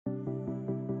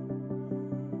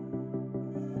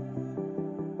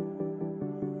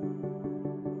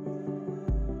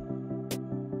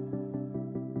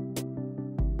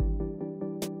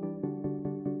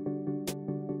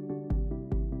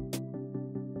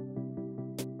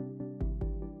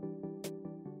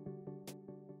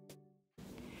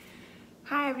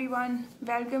Hi everyone,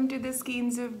 welcome to the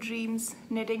Skeins of Dreams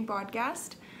knitting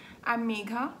podcast. I'm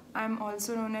Megha. I'm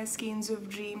also known as Skeins of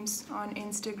Dreams on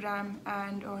Instagram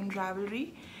and on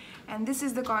Ravelry. And this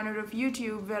is the corner of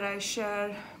YouTube where I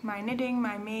share my knitting,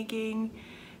 my making,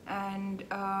 and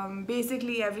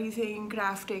basically everything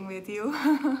crafting with you.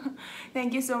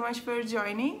 Thank you so much for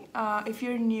joining. If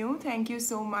you're new, thank you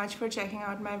so much for checking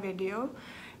out my video.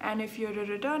 And if you're a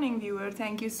returning viewer,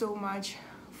 thank you so much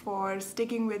for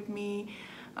sticking with me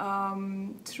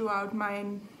throughout my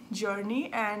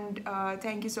journey, and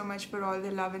thank you so much for all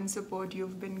the love and support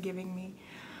you've been giving me.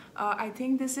 I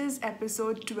think this is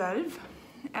episode 12,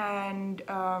 and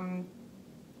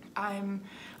I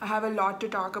have a lot to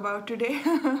talk about today.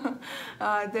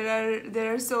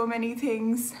 There are so many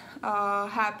things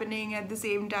happening at the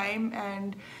same time,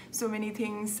 and so many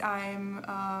things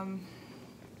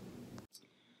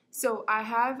So I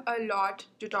have a lot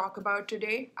to talk about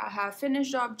today. I have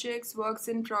finished objects, works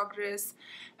in progress,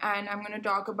 and I'm going to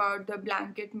talk about the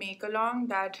blanket make-along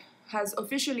that has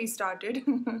officially started.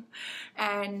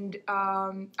 And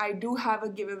I do have a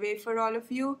giveaway for all of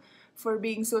you for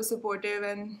being so supportive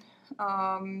and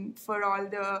for all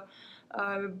the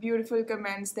beautiful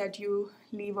comments that you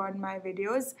leave on my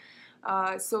videos.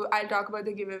 So I'll talk about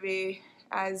the giveaway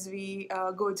as we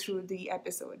go through the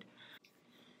episode.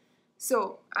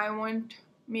 So I won't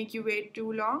make you wait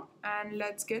too long, and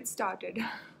let's get started.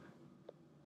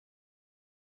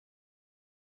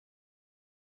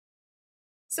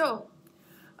 So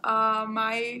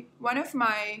one of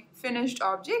my finished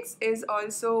objects is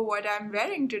also what I'm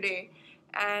wearing today,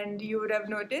 and you would have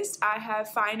noticed I have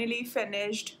finally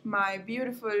finished my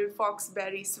beautiful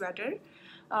Foxberry sweater.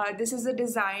 This is a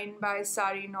design by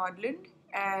Sari Nordlund,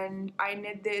 and I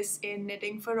knit this in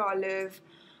Knitting for Olive,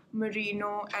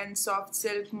 merino and soft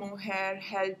silk mohair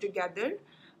held together.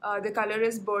 The color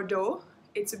is Bordeaux.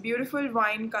 It's a beautiful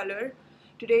wine color.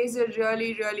 Today is a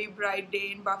really bright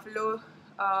day in Buffalo.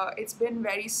 It's been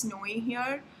very snowy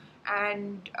here,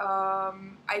 and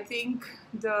I think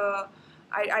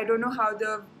I don't know how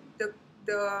the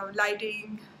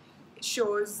lighting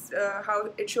shows how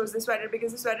it shows the sweater,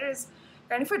 because the sweater is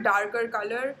kind of a darker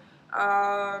color.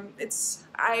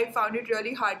 I found it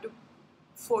really hard to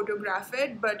photograph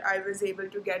it, but I was able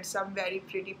to get some very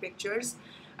pretty pictures.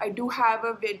 I do have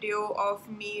a video of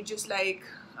me just like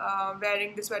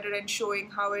wearing the sweater and showing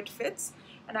how it fits,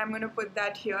 and I'm going to put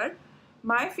that here.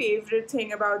 My favorite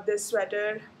thing about this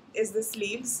sweater is the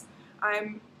sleeves.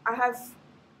 I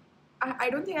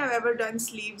don't think I've ever done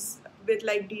sleeves with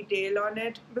like detail on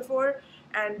it before,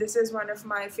 and this is one of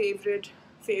my favorite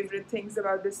things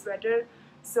about this sweater.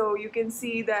 So you can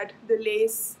see that the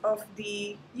lace of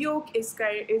the yoke is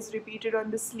repeated on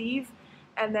the sleeve,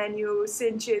 and then you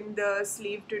cinch in the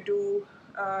sleeve to do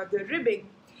the ribbing.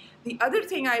 The other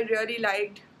thing I really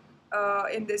liked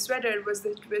in this sweater was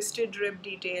the twisted rib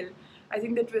detail. I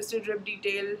think the twisted rib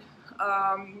detail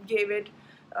gave it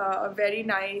a very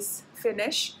nice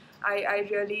finish. I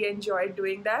really enjoyed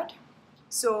doing that.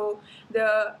 So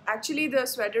actually the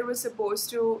sweater was supposed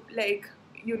to, like,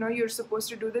 you're supposed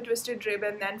to do the twisted rib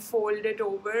and then fold it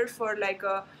over for like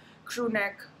a crew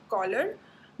neck collar.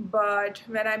 But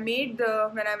when I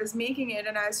was making it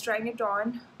and I was trying it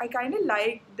on, I kind of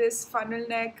liked this funnel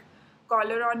neck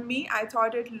collar on me. I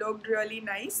thought it looked really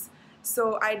nice.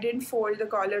 So I didn't fold the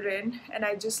collar in, and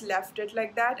I just left it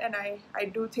like that, and I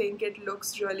do think it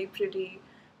looks really pretty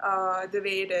the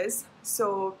way it is.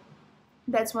 So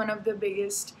that's one of the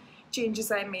biggest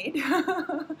changes I made.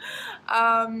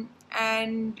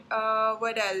 And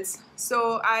what else?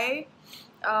 So I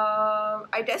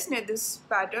test knit this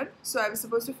pattern. So I was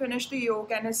supposed to finish the yoke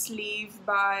and a sleeve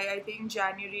by, I think,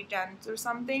 January 10th or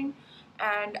something,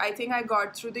 and I think I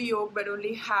got through the yoke but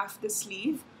only half the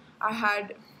sleeve.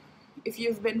 If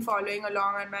you've been following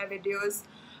along on my videos,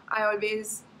 I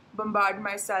always bombard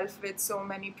myself with so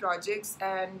many projects,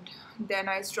 and then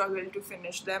I struggle to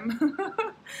finish them.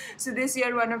 So this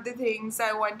year, one of the things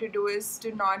I want to do is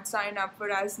to not sign up for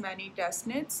as many test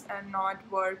knits and not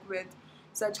work with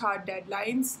such hard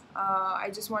deadlines.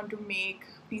 I just want to make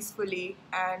peacefully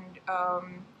and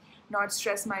not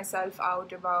stress myself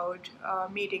out about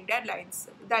meeting deadlines.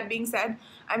 That being said,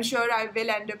 I'm sure I will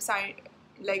end up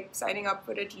signing up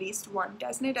for at least one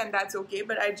test knit, and that's okay,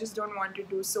 but I just don't want to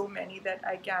do so many that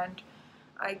I can't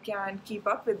keep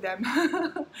up with them.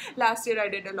 Last year I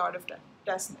did a lot of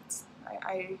test knits.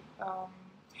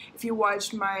 If you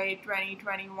watched my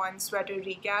 2021 sweater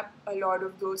recap, a lot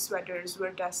of those sweaters were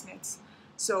test knits.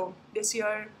 So this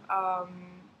year,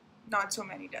 not so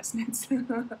many test knits.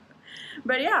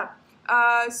 But yeah,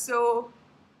 so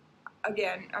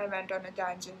again, I went on a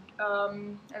tangent.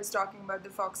 I was talking about the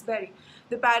Foxberry.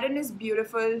 The pattern is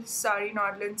beautiful. Sari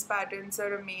Nordlund's patterns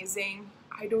are amazing.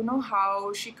 I don't know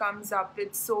how she comes up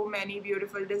with so many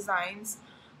beautiful designs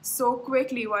so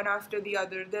quickly, one after the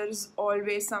other. There's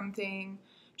always something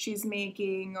she's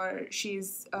making or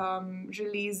she's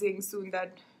releasing soon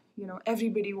that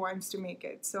everybody wants to make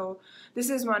it. So this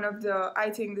is one of the,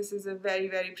 I think this is a very,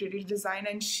 very pretty design,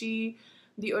 and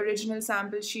the original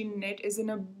sample she knit is in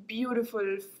a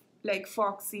beautiful like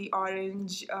foxy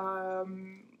orange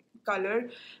color,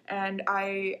 and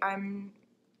I'm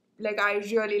like, I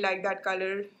really like that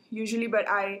color usually, but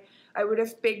I would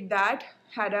have picked that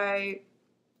had I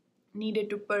needed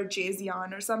to purchase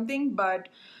yarn or something. But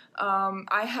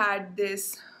I had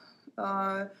this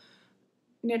uh,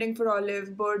 Knitting for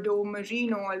Olive Bordeaux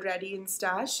Merino already in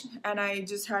stash, and I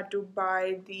just had to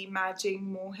buy the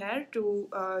matching mohair to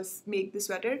make the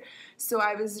sweater. So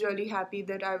I was really happy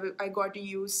that I got to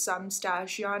use some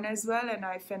stash yarn as well, and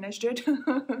I finished it.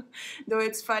 Though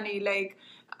it's funny, like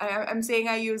I'm saying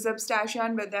I use up stash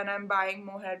yarn, but then I'm buying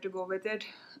mohair to go with it.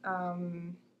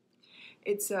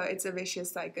 It's a vicious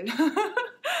cycle.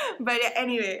 But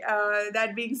anyway,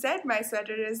 that being said, my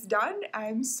sweater is done.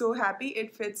 I'm so happy.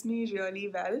 It fits me really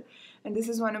well, and this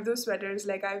is one of those sweaters,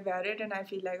 like, I wear it and I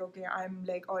feel like, okay, I'm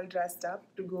like all dressed up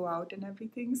to go out and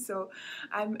everything. So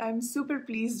I'm super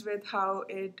pleased with how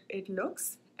it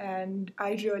looks, and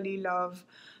I really love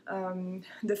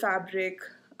the fabric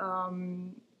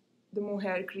the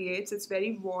mohair creates. It's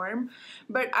very warm,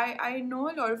 but I know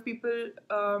a lot of people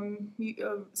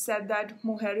said that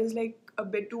mohair is like a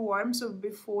bit too warm. So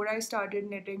before I started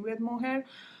knitting with mohair,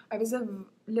 I was a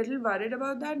little worried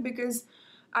about that, because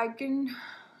I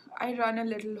run a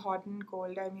little hot and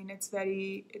cold. I mean, it's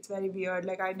very weird.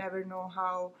 Like, I never know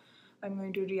how I'm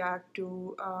going to react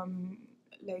to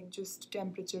like just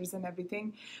temperatures and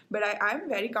everything. But I'm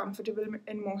very comfortable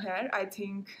in mohair. I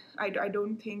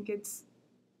don't think it's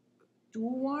too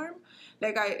warm.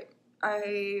 Like,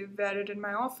 I wear it in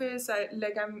my office.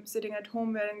 I'm sitting at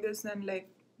home wearing this, and like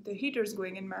the heater's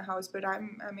going in my house, but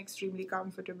I'm extremely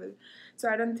comfortable. So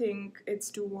I don't think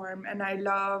it's too warm, and I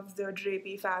love the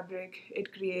drapey fabric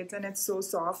it creates, and it's so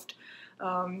soft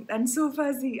and so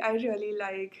fuzzy. I really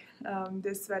like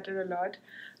this sweater a lot.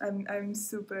 I'm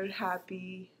super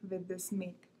happy with this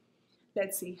make.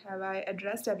 Let's see, have I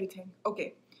addressed everything?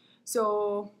 Okay,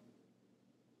 so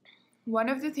one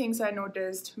of the things I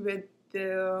noticed with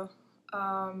the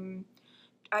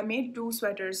I made two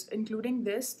sweaters, including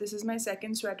this. This is my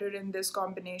second sweater in this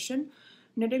combination: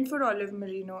 Knitting for Olive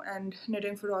Merino and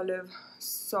Knitting for Olive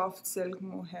Soft Silk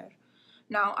Mohair.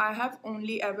 Now, I have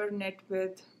only ever knit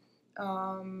with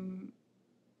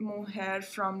mohair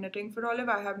from Knitting for Olive.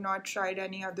 I have not tried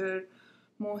any other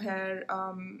mohair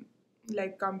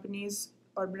like companies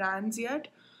or brands yet.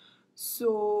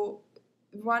 So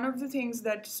one of the things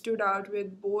that stood out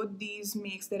with both these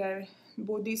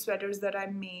sweaters that I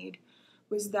made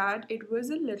was that it was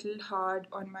a little hard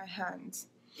on my hands.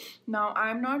 Now,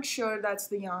 I'm not sure that's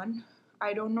the yarn.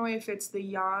 I don't know if it's the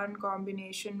yarn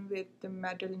combination with the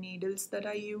metal needles that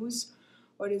I use,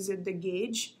 or is it the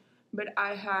gauge, but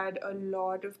I had a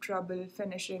lot of trouble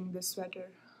finishing this sweater.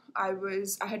 I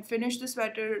had finished the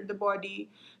sweater, the body,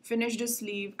 finished the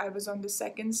sleeve. I was on the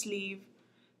second sleeve,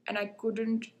 and I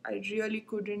really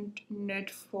couldn't knit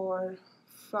for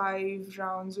 5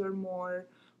 rounds or more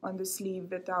on the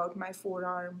sleeve without my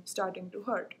forearm starting to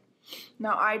hurt.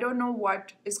 Now, I don't know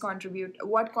what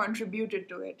contributed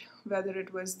to it, whether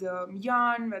it was the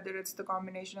yarn, whether it's the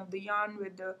combination of the yarn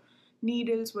with the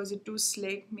needles. Was it too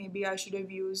slick? Maybe I should have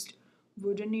used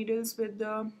wooden needles with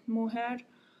the mohair,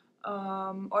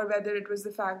 or whether it was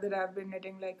the fact that I've been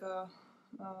knitting like a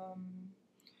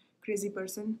crazy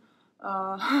person.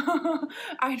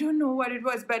 I don't know what it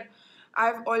was, but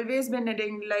I've always been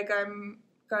knitting like I'm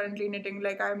currently knitting,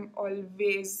 like I'm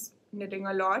always knitting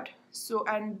a lot. So,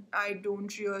 and I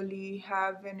don't really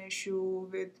have an issue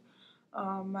with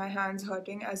my hands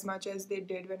hurting as much as they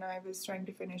did when I was trying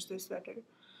to finish this sweater.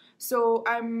 So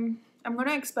I'm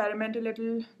gonna experiment a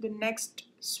little. The next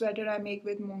sweater I make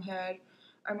with mohair,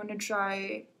 I'm gonna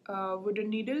try wooden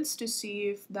needles to see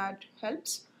if that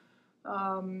helps.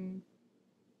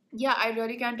 Yeah, I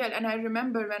really can't tell. And I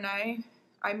remember when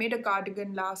I made a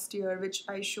cardigan last year, which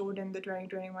I showed in the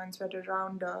 2021 sweater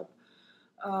roundup.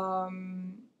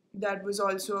 That was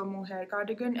also a mohair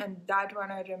cardigan, and that one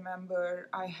I remember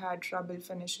I had trouble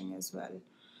finishing as well.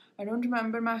 I don't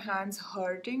remember my hands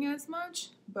hurting as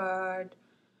much, but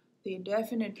they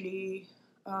definitely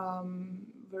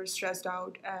were stressed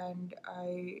out, and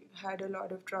I had a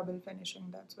lot of trouble finishing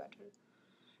that sweater.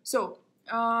 So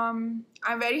I'm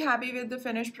very happy with the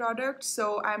finished product,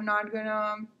 so I'm not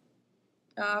gonna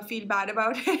feel bad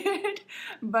about it.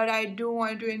 But I do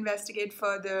want to investigate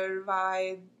further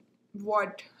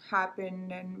what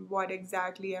happened and what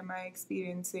exactly am I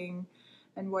experiencing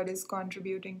and what is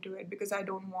contributing to it, because I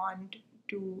don't want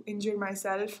to injure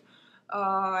myself.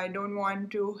 I don't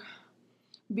want to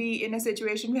be in a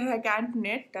situation where I can't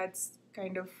knit. That's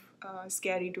kind of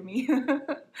scary to me.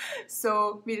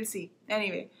 So we'll see.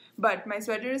 Anyway, but my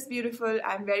sweater is beautiful.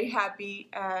 I'm very happy,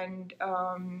 and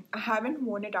I haven't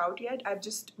worn it out yet. I've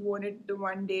just worn it the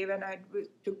one day when I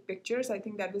took pictures. I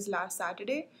think that was last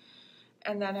Saturday,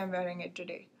 and then I'm wearing it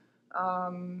today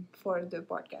for the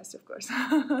podcast, of course.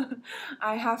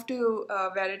 I have to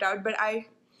wear it out, but I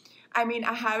mean,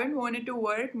 I haven't worn it to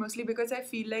work mostly because I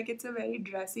feel like it's a very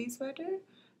dressy sweater,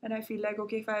 and I feel like,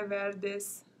 okay, if I wear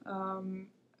this,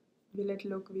 will it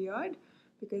look weird?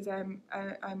 Because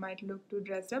I might look too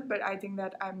dressed up, but I think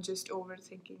that I'm just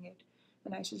overthinking it,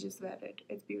 and I should just wear it.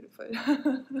 It's beautiful.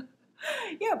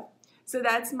 Yeah. So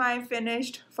that's my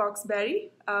finished Foxberry,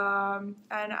 and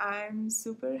I'm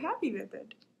super happy with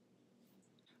it.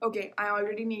 Okay, I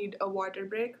already need a water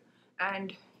break,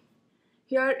 and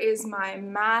here is my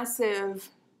massive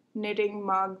knitting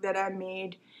mug that I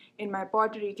made in my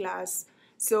pottery class.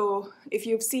 So if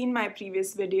you've seen my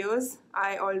previous videos,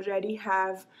 I already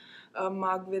have a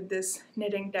mug with this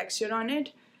knitting texture on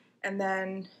it, and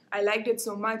then I liked it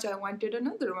so much I wanted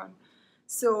another one.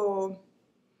 So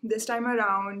this time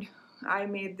around, I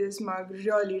made this mug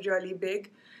really, really big.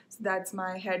 So that's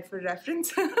my head for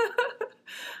reference.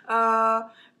 uh,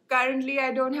 Currently,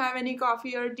 I don't have any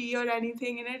coffee or tea or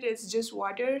anything in it. It's just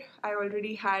water. I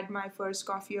already had my first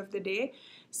coffee of the day.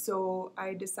 So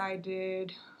I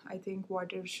decided I think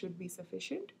water should be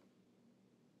sufficient.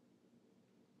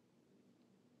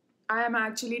 I am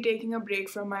actually taking a break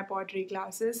from my pottery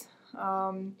classes.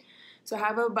 So I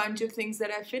have a bunch of things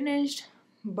that I finished,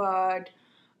 but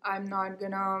I'm not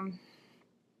gonna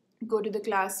go to the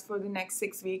class for the next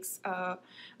 6 weeks.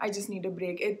 I just need a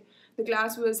break. The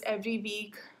class was every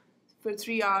week for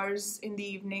 3 hours in the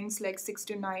evenings, like 6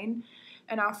 to 9,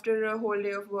 and after a whole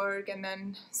day of work, and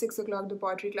then 6 o'clock the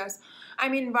pottery class. I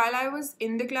mean, while I was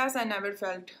in the class, I never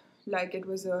felt like it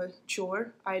was a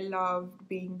chore. I loved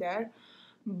being there,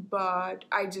 but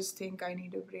I just think I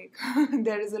need a break.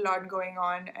 There is a lot going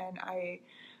on, and I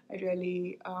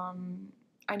really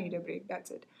I need a break. That's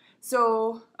it.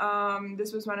 So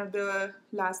this was one of the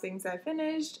last things I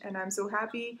finished, and I'm so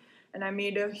happy. And I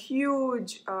made a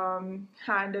huge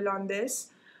handle on this.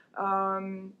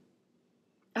 Um,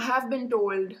 I have been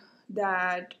told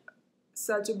that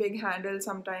such a big handle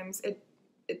sometimes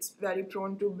it's very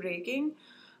prone to breaking.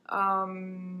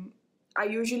 Um, I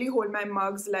usually hold my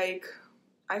mugs like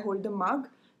I hold the mug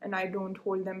and I don't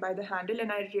hold them by the handle, and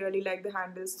I really like the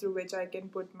handles through which I can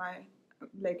put my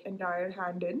like entire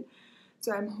hand in.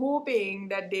 So I'm hoping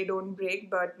that they don't break,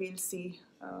 but we'll see.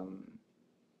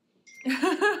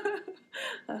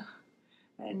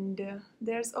 And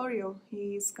there's Oreo.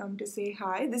 He's come to say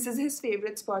hi. This is his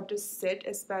favorite spot to sit,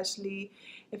 especially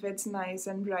if it's nice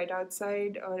and bright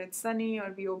outside, or it's sunny,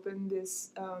 or we open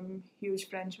this huge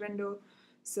French window.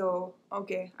 So,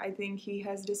 okay, I think he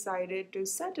has decided to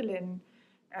settle in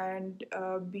and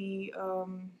be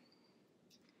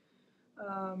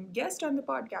guest on the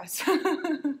podcast.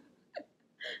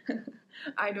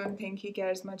 I don't think he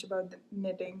cares much about the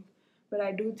knitting, but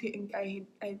I do think I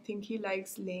think he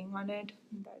likes laying on it.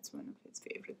 That's one of his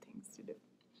favorite things to do.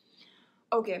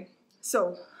 Okay,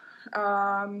 so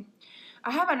I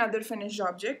have another finished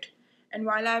object, and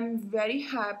while I'm very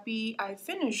happy I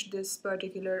finished this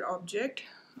particular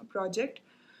project,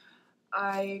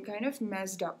 I kind of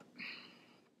messed up.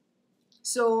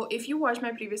 So if you watch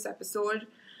my previous episode,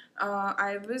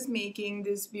 I was making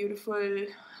this beautiful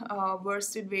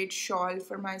worsted weight shawl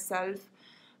for myself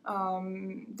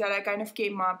that I kind of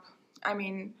came up. I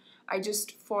mean, I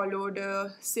just followed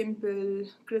a simple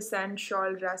crescent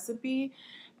shawl recipe,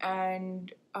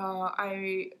 and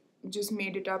I just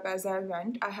made it up as I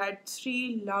went. I had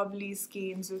 3 lovely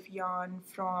skeins of yarn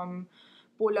from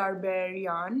Polarbear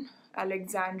Yarn,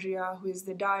 Alexandria, who is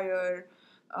the dyer.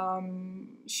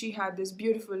 She had this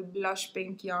beautiful blush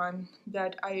pink yarn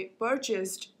that I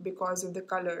purchased because of the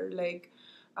color. Like,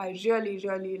 I really,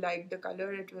 really liked the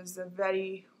color. It was a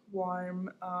very warm,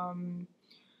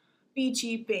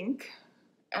 peachy pink.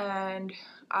 And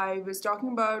I was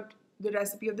talking about the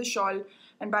recipe of the shawl.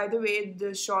 And by the way,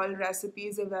 the shawl recipe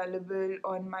is available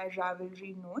on my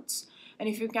Ravelry notes. And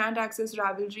if you can't access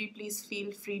Ravelry, please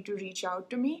feel free to reach out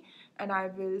to me, and I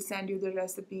will send you the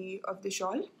recipe of the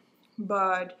shawl.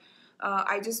 But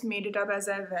I just made it up as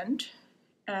I went,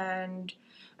 and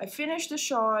I finished the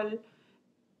shawl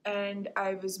and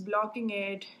I was blocking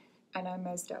it and I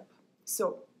messed up.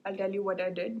 So I'll tell you what I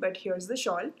did, but here's the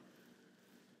shawl.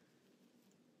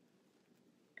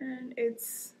 And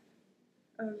it's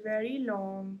a very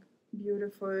long,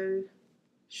 beautiful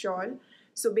shawl.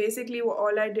 So basically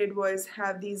all I did was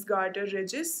have these garter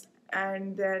ridges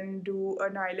and then do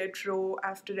an eyelet row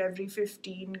after every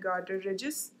 15 garter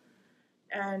ridges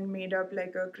and made up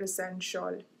like a crescent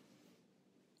shawl.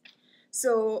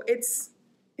 So it's,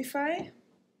 if I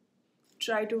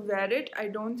try to wear it, I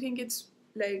don't think it's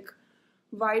like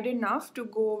wide enough to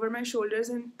go over my shoulders.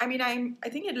 And I mean, I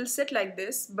think it'll sit like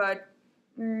this, but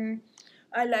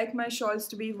I like my shawls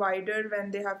to be wider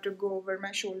when they have to go over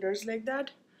my shoulders like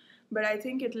that. But I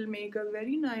think it'll make a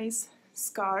very nice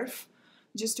scarf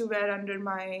just to wear under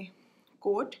my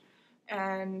coat.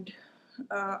 And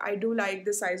I do like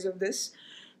the size of this.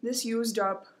 This used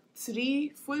up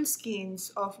 3 full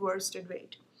skeins of worsted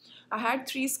weight. I had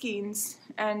 3 skeins,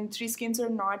 and 3 skeins are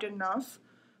not enough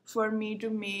for me to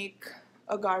make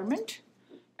a garment.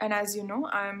 And as you know,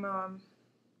 I'm a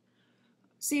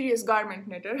serious garment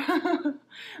knitter.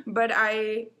 But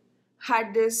I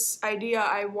had this idea,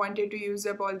 I wanted to use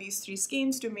up all these 3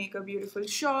 skeins to make a beautiful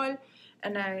shawl,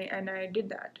 and I did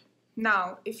that.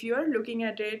 Now, if you're looking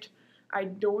at it, I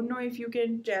don't know if you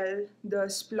can tell the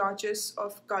splotches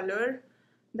of color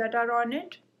that are on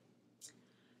it.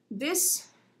 This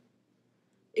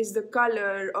is the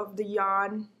color of the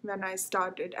yarn when I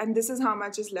started, and this is how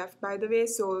much is left, by the way,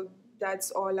 so that's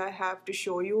all I have to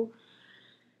show you.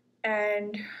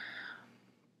 And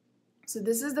so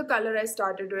this is the color I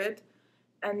started with,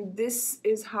 and this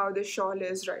is how the shawl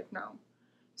is right now.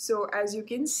 So as you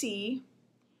can see,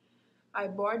 I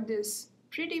bought this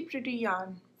pretty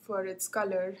yarn for its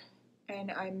color,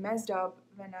 and I messed up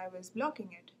when I was blocking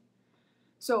it.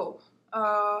 So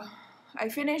I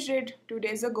finished it 2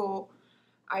 days ago.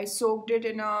 I soaked it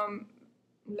in a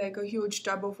huge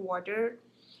tub of water,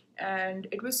 and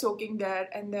it was soaking there.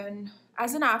 And then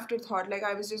as an afterthought, like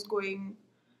I was just doing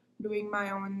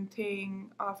my own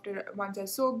thing once I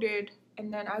soaked it,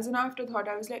 and then as an afterthought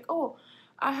I was like, oh,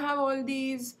 I have all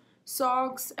these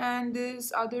socks and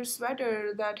this other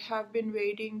sweater that have been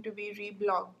waiting to be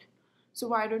reblocked. So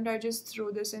why don't I just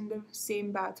throw this in the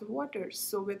same bath of water?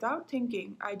 So without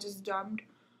thinking, I just dumped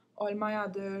all my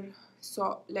other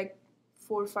 4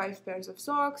 or 5 pairs of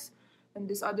socks and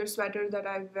this other sweater that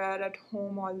I wear at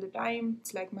home all the time.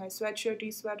 It's like my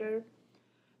sweatshirty sweater.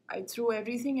 I threw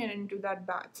everything into that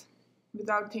bath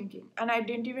without thinking. And I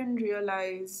didn't even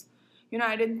realize,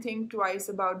 I didn't think twice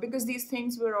about, because these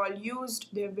things were all used,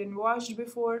 they've been washed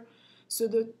before. So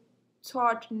the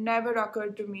thought never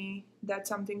occurred to me that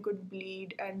something could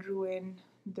bleed and ruin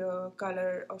the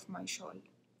color of my shawl.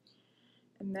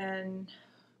 And then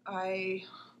I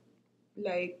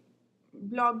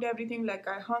blocked everything, like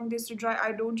I hung this to dry.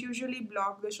 I don't usually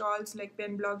block the shawls, like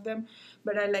pen block them,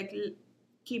 but I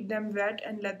keep them wet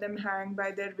and let them hang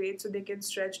by their weight so they can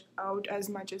stretch out as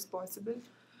much as possible.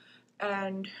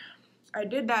 And I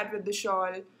did that with the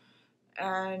shawl,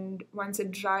 and once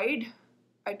it dried,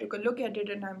 I took a look at it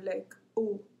and I'm like,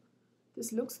 oh,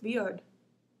 this looks weird.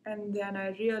 And then I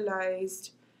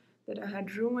realized that I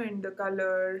had ruined the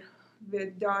color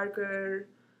with darker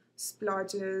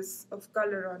splotches of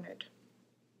color on it.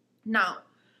 Now,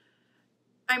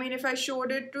 I mean, if I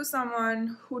showed it to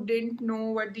someone who didn't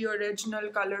know what the original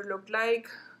color looked like,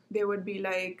 they would be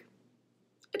like,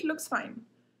 it looks fine.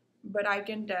 But I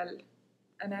can tell,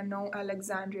 and I know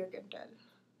Alexandria can tell.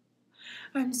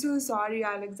 I'm so sorry,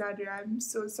 Alexandria. I'm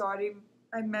so sorry.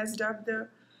 I messed up the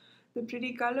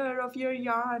pretty color of your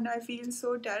yarn. I feel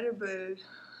so terrible.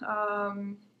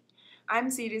 I'm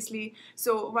seriously...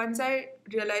 So once I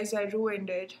realized I ruined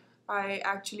it, I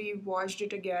actually washed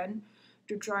it again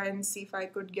to try and see if I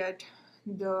could get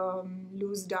the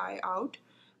loose dye out.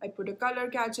 I put a color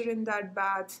catcher in that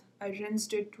bath. I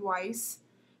rinsed it twice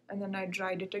and then I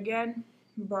dried it again,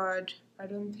 but I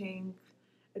don't think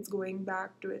it's going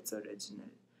back to its original.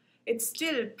 It's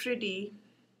still pretty,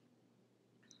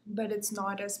 but it's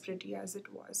not as pretty as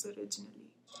it was originally.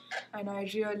 And I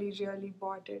really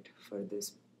bought it for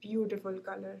this beautiful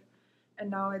color, and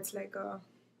now it's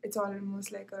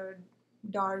almost like a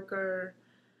darker,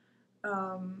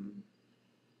 I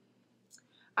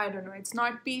don't know, it's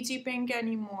not peachy pink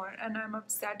anymore, and I'm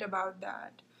upset about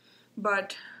that.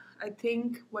 But I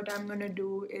think what I'm gonna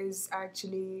do is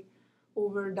actually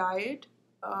over dye it,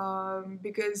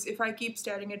 because if I keep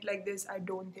staring at it like this, I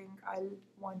don't think I'll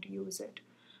want to use it.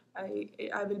 I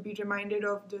will be reminded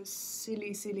of this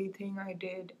silly thing I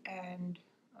did and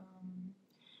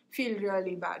feel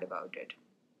really bad about it.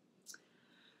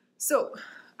 So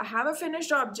I have a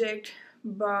finished object,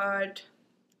 but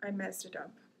I messed it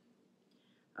up.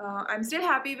 I'm still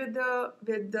happy with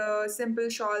the simple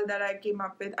shawl that I came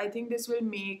up with. I think this will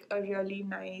make a really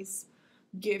nice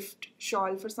gift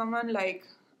shawl for someone. Like,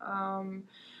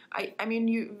 I mean,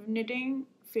 you knitting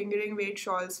fingering weight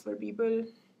shawls for people.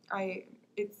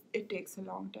 It takes a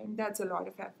long time. That's a lot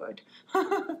of effort.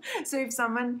 So if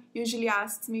someone usually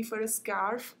asks me for a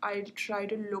scarf, I try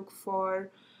to look for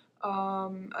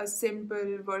a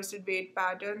simple worsted weight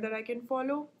pattern that I can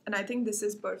follow, and I think this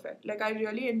is perfect. Like, I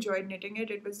really enjoyed knitting it.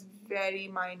 It was very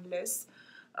mindless,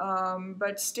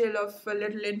 but still of a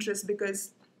little interest,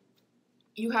 because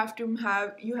you have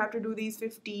to do these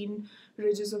 15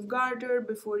 ridges of garter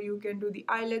before you can do the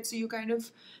eyelet. So you kind of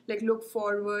like look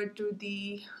forward to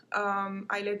the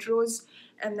eyelet rows,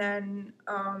 and then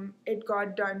it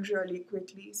got done really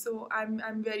quickly. So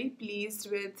I'm very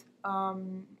pleased with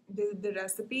the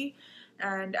recipe,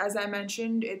 and as I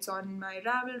mentioned, it's on my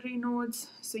Ravelry notes,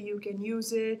 so you can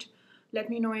use it. Let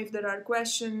me know if there are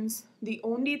questions. The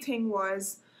only thing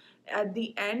was, at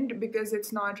the end, because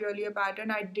it's not really a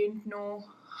pattern, I didn't know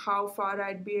how far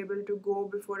I'd be able to go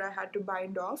before I had to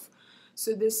bind off.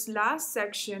 So this last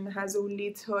section has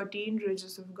only 13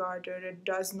 ridges of garter. It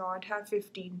does not have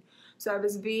 15. So I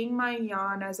was weighing my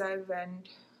yarn as I went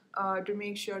to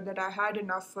make sure that I had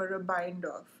enough for a bind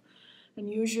off. And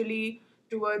usually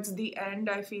towards the end,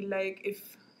 I feel like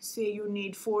if, say, you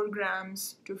need 4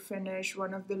 grams to finish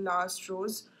one of the last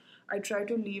rows, I try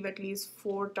to leave at least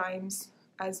 4 times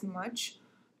as much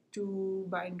to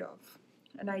bind off.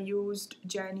 And I used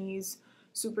Jenny's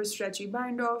super stretchy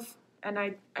bind off, and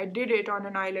I did it on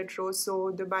an eyelet row,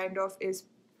 so the bind off is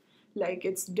like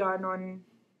it's done on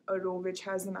a row which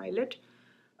has an eyelet.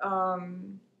 I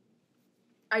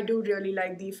do really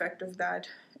like the effect of that.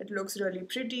 It looks really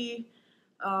pretty.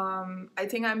 I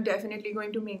think I'm definitely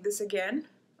going to make this again,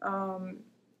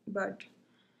 but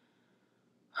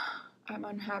I'm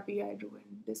unhappy I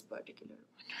ruined this particular one.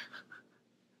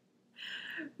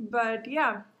 But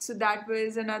yeah, so that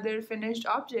was another finished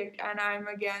object, and I'm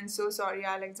again so sorry,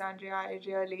 Alexandria. I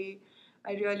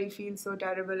really feel so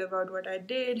terrible about what I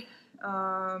did.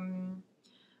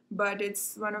 But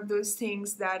it's one of those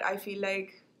things that I feel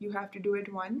like you have to do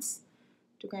it once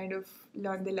to kind of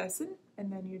learn the lesson,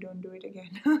 and then you don't do it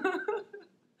again.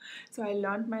 So I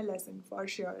learned my lesson for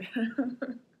sure.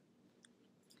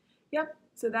 Yep,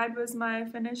 so that was my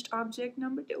finished object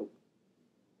number 2.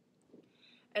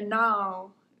 And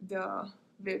now the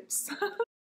whips.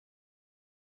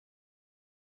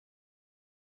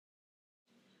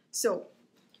 So,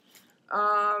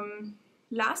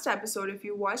 last episode, if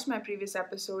you watched my previous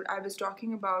episode, I was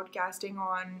talking about casting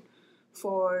on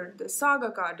for the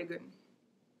Saga cardigan.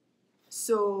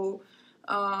 So,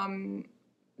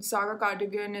 Saga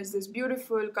cardigan is this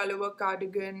beautiful colorwork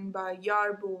cardigan by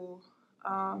Yarbo.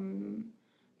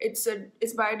 It's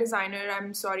by a designer.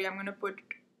 I'm sorry, I'm gonna put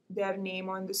their name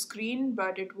on the screen,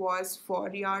 but it was for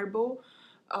Yarbo,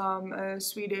 a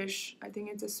Swedish. I think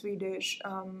it's a Swedish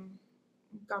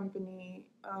company,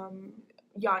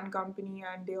 yarn company,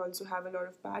 and they also have a lot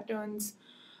of patterns.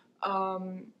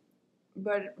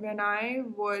 But when I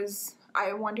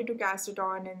wanted to cast it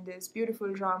on in this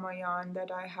beautiful Rama yarn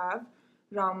that I have,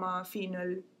 Rama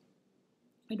Phenol.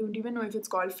 I don't even know if it's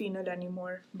called Phenol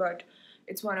anymore, but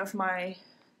it's one of my.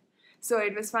 So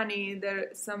it was funny.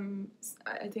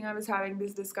 I think I was having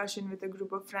this discussion with a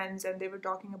group of friends, and they were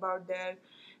talking about their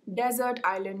desert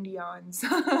island yarns.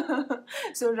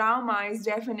 So Rama is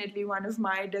definitely one of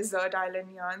my desert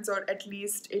island yarns, or at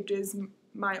least it is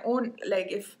my own.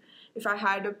 Like, if I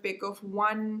had a pick of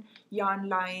one yarn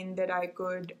line that I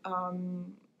could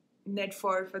knit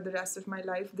for the rest of my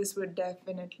life, this would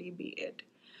definitely be it.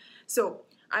 So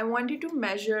I wanted to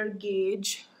measure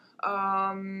gauge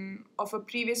of a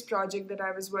previous project that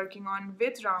I was working on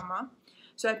with Rama.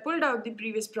 So I pulled out the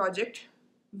previous project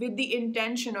with the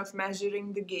intention of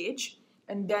measuring the gauge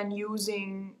and then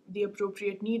using the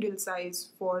appropriate needle size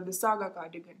for the Saga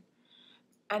cardigan.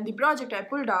 And the project I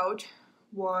pulled out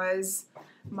was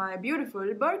my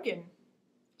beautiful Birkin.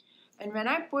 And when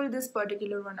I pulled this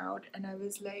particular one out, and I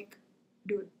was like,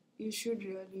 dude, you should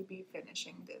really be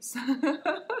finishing this.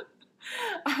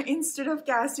 Instead of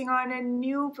casting on a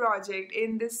new project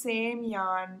in the same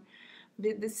yarn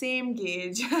with the same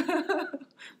gauge,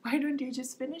 why don't you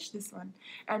just finish this one?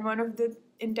 And one of the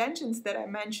intentions that I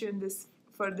mentioned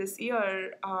for this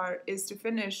year is to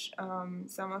finish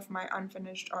some of my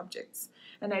unfinished objects,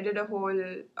 and I did a whole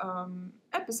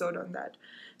episode on that.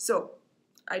 So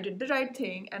I did the right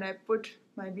thing, and I put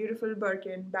my beautiful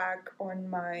Birkin back on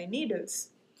my needles.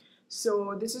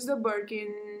 So this is the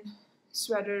Birkin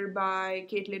sweater by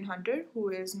Caitlin Hunter, who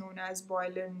is known as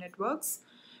Boylan Knitworks.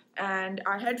 And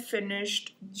I had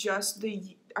finished the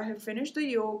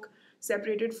yoke,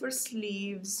 separated for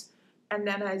sleeves, and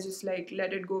then I just like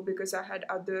let it go because I had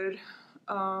other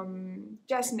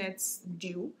test knits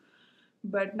due.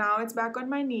 But now it's back on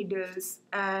my needles,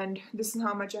 and this is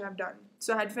how much I have done.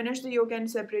 So I had finished the yoke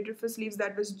and separated for sleeves.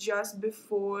 That was just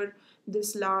before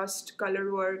this last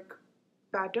color work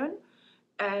pattern,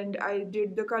 and I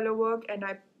did the color work, and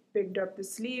I picked up the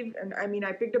sleeve, and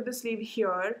I picked up the sleeve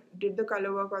here, did the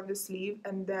color work on the sleeve,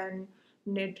 and then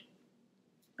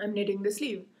I'm knitting the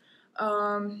sleeve.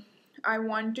 I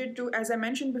wanted to, as I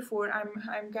mentioned before,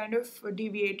 I'm kind of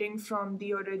deviating from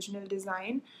the original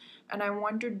design, and I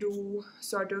want to do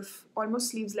sort of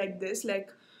almost sleeves like this, like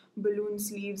balloon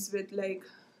sleeves with like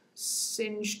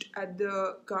cinched at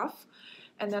the cuff,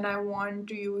 and then I want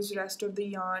to use rest of the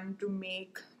yarn to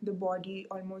make the body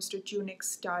almost a tunic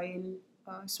style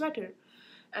sweater.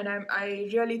 And I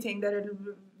really think that it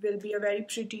will be a very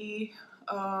pretty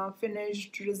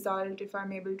finished result if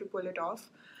I'm able to pull it off.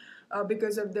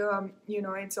 Because of the,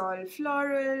 it's all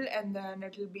floral, and then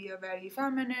it'll be a very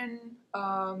feminine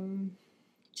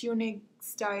tunic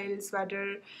style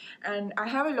sweater. And I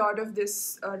have a lot of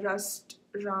this rust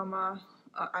rama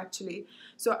actually.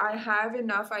 So I have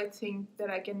enough, I think, that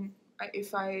I can,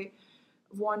 if I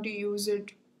want to use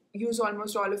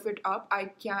almost all of it up,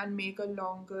 I can make a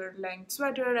longer length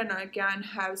sweater, and I can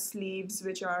have sleeves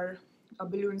which are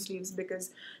balloon sleeves,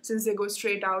 because since they go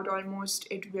straight out almost,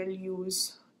 it will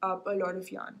use up a lot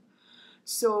of yarn.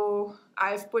 So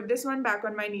I've put this one back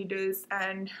on my needles,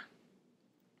 and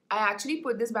I actually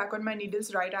put this back on my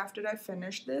needles right after I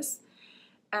finished this,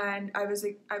 and I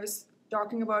was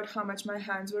talking about how much my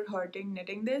hands were hurting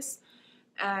knitting this,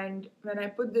 and when I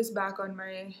put this back on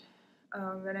my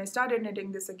when I started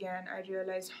knitting this again, I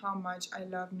realized how much I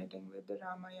love knitting with the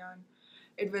Rama yarn.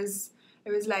 It was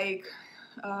like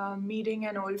meeting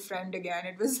an old friend again.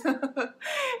 It was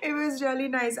it was really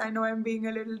nice. I know I'm being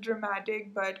a little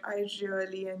dramatic, but I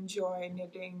really enjoy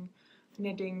knitting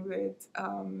with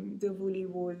the woolly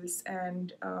wools,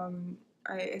 and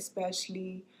I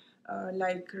especially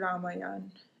like Rama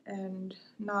yarn. And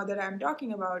now that I'm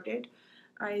talking about it,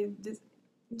 I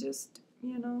just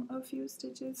a few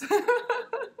stitches.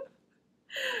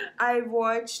 I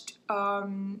watched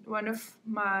one of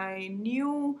my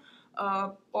new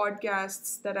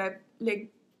podcasts that I've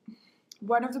like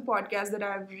one of the podcasts that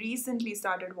I've recently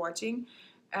started watching,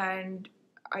 and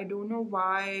I don't know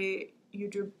why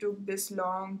YouTube took this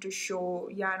long to show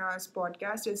Jana's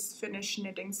podcast. It's Finnish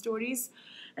Knitting Stories,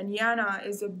 and Jana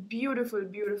is a beautiful,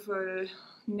 beautiful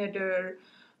knitter.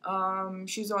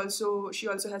 She also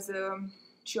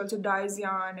dyes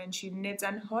yarn, and she knits,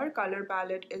 and her color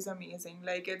palette is amazing.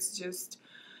 Like it's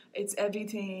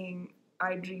everything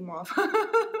I dream of.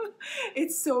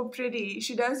 It's so pretty.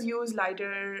 She does use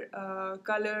lighter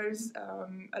colors,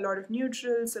 a lot of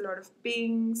neutrals, a lot of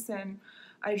pinks, and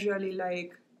I really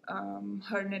like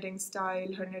her knitting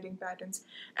style, her knitting patterns.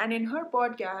 And in her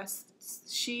podcasts,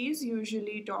 she's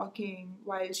usually talking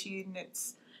while she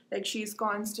knits. Like she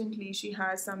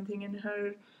has something in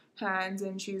her hands,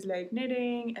 and she's like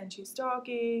knitting, and she's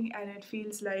talking, and it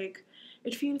feels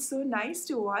so nice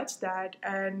to watch that.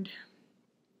 And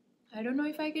I don't know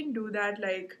if I can do that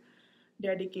like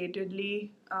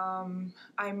dedicatedly.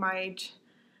 I might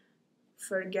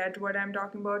forget what I'm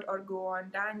talking about or go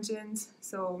on tangents,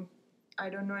 so I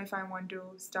don't know if I want to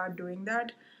start doing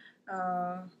that.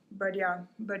 But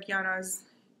Jana's,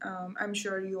 I'm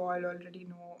sure you all already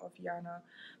know of Jana,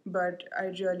 but I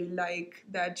really like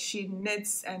that she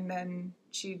knits and then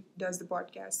she does the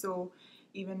podcast. So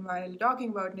even while talking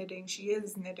about knitting, she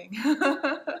is knitting.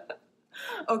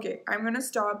 Okay, I'm gonna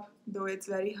stop, though it's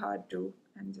very hard to.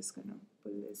 I'm just gonna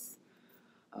pull this.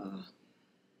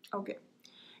 Okay.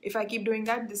 If I keep doing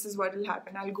that, this is what will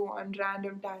happen. I'll go on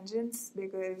random tangents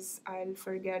because I'll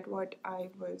forget what I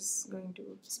was going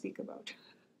to speak about.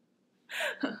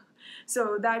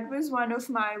 So that was one of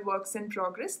my works in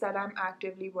progress that I'm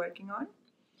actively working on.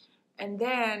 And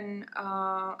then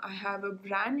I have a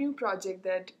brand new project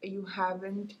that you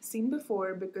haven't seen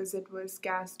before because it was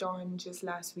cast on just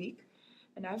last week.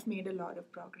 And I've made a lot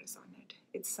of progress on it.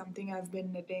 It's something I've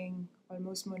been knitting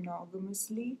almost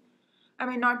monogamously. I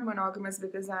mean, not monogamous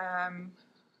because I am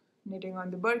knitting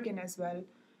on the Birkin as well.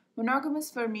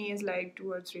 Monogamous for me is like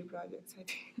 2 or 3 projects, I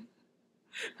think.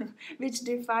 Which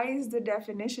defies the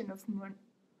definition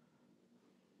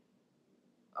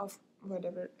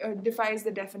defies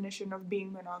the definition of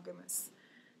being monogamous.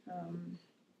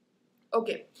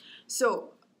 Okay,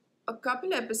 so a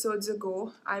couple episodes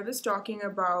ago, I was talking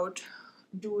about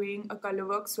doing a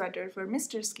colorwork sweater for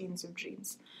Mr. Skeins of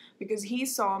Dreams, because he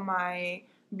saw my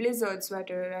blizzard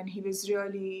sweater and he was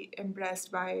really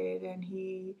impressed by it, and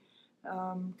he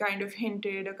kind of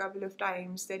hinted a couple of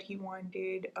times that he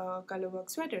wanted a colorwork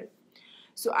sweater.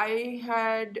 So I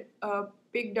had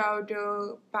picked out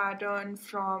a pattern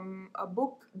from a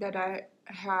book that I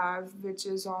have, which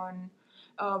is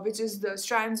the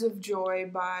Strands of Joy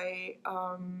by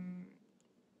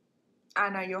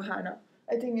Anna Johanna.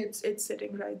 I think it's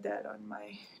sitting right there on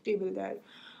my table there.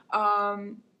 I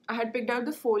had picked out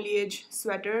the foliage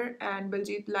sweater, and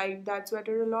Baljeet liked that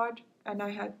sweater a lot, and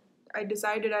I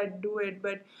decided I'd do it,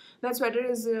 but that sweater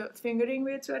is a fingering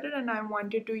weight sweater, and I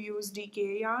wanted to use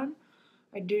DK yarn.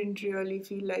 I didn't really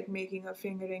feel like making a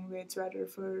fingering weight sweater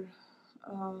for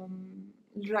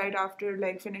right after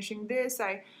like finishing this.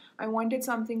 I wanted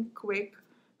something quick.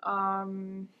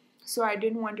 So I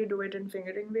didn't want to do it in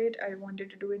fingering weight. I wanted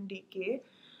to do in DK,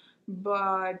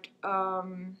 but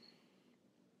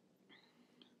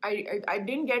I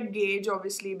didn't get gauge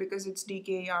obviously because it's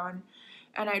DK yarn,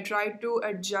 and I tried to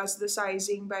adjust the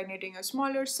sizing by knitting a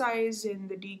smaller size in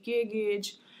the DK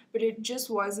gauge, but it just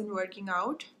wasn't working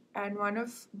out. And one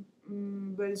of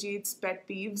Baljeet's pet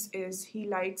peeves is he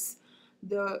likes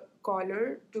the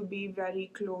collar to be very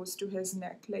close to his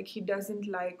neck. Like he doesn't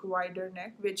like wider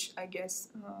neck, which I guess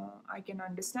I can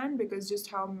understand, because just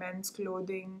how men's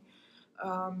clothing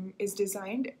is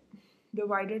designed, the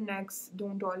wider necks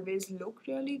don't always look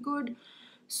really good.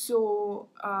 So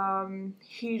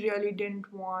he really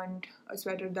didn't want a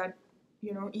sweater that,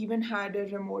 you know, even had a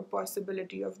remote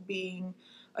possibility of being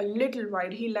a little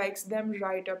wide. He likes them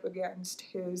right up against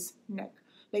his neck.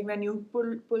 Like when you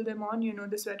pull them on, you know,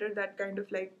 the sweater that kind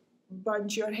of like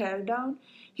bunch your hair down.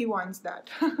 He wants that.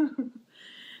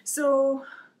 So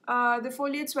the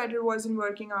foliage sweater wasn't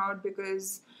working out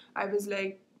because I was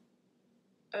like,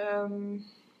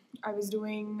 I was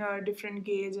doing a different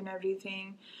gauge and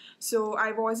everything. So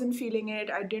I wasn't feeling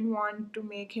it. I didn't want to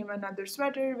make him another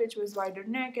sweater which was wider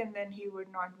neck and then he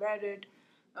would not wear it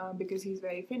because he's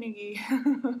very finicky.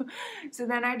 So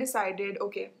then I decided,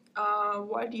 okay,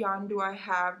 what yarn do I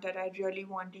have that I really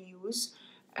want to use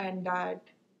and that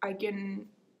I can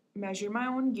measure my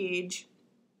own gauge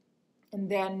and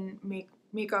then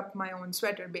make up my own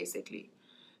sweater basically.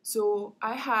 So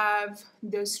I have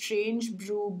the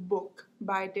StrangeBrew book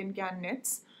by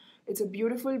TinCanKnits. It's a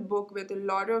beautiful book with a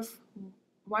lot of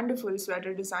wonderful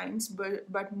sweater designs,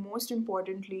 but most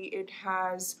importantly, it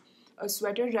has a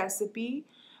sweater recipe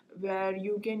where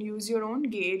you can use your own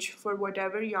gauge for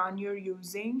whatever yarn you're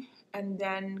using and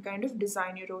then kind of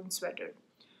design your own sweater.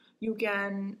 You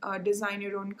can design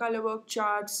your own colorwork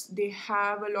charts. They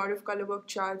have a lot of colorwork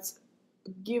charts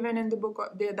given in the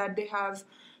book that they have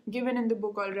given in the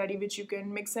book already, which you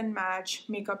can mix and match,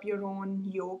 make up your own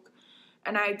yoke.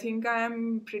 And I think I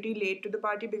am pretty late to the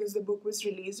party because the book was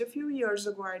released a few years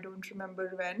ago. I don't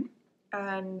remember when.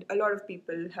 And a lot of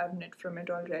people have knit from it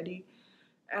already.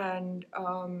 And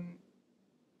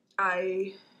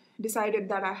I decided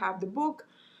that I have the book,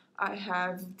 I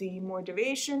have the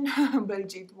motivation.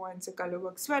 Baljeet wants a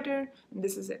colorwork sweater, and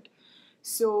this is it.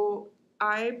 So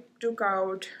I took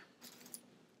out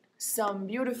some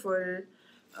beautiful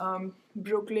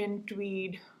Brooklyn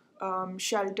tweed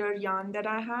shelter yarn that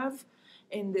I have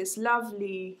in this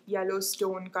lovely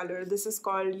Yellowstone color. This is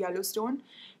called Yellowstone.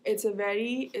 It's a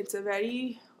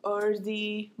very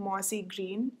earthy mossy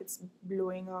green. It's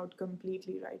blowing out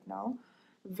completely right now.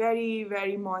 Very,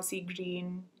 very mossy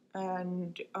green.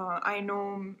 And I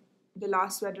know the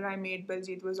last sweater I made,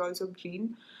 Baljeet, was also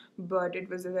green, but it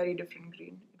was a very different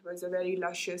green. It was a very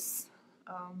luscious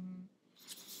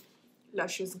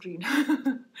green.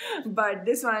 But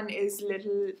this one is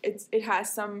it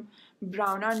has some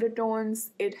brown undertones,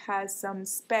 it has some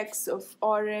specks of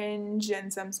orange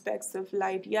and some specks of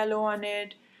light yellow on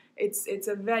it. It's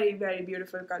a very, very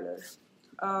beautiful color.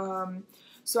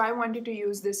 So I wanted to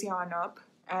use this yarn up,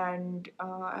 and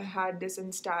I had this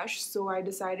in stash, so I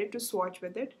decided to swatch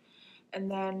with it. And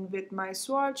then with my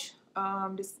swatch,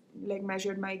 just like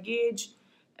measured my gauge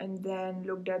and then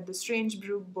looked at the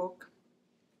StrangeBrew book.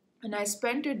 And I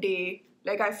spent a day,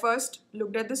 like I first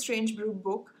looked at the StrangeBrew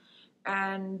book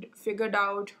and figured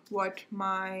out what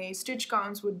my stitch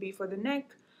counts would be for the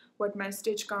neck, what my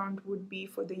stitch count would be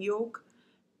for the yoke,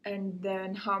 and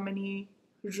then how many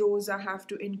rows I have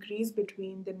to increase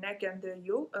between the neck and the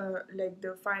yoke, like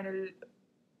the final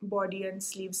body and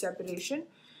sleeve separation,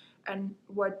 and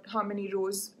how many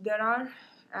rows there are,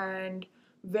 and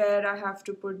where I have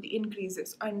to put the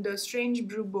increases. And the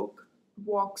StrangeBrew book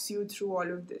walks you through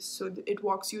all of this. So it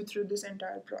walks you through this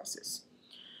entire process.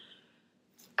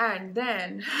 And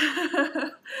then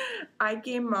I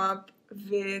came up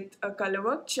with a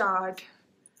colorwork chart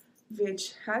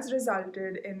which has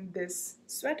resulted in this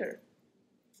sweater.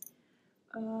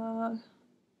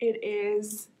 It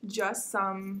is just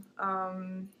some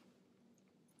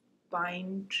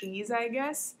pine trees, I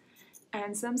guess,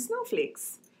 and some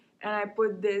snowflakes. And I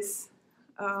put this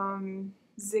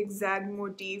zigzag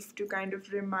motif to kind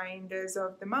of remind us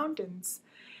of the mountains.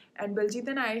 And Baljit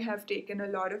and I have taken a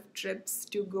lot of trips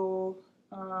to go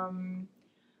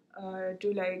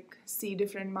to like see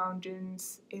different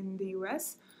mountains in the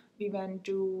US. We went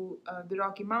to the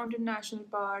Rocky Mountain National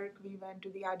Park. We went to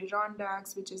the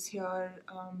Adirondacks, which is here,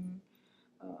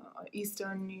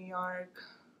 eastern New York,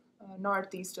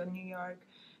 northeastern New York.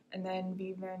 And then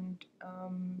we went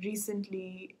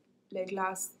recently, like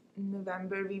last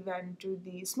November, we went to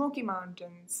the Smoky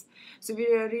Mountains. So we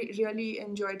really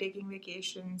enjoy taking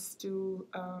vacations to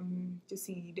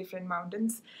see different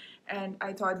mountains. And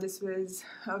I thought this was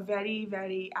a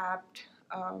very apt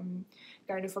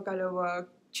kind of a color work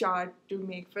chart to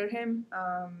make for him.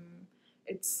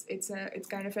 It's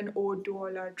kind of an ode to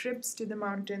all our trips to the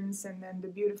mountains, and then the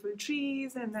beautiful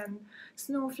trees, and then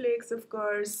snowflakes, of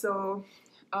course. So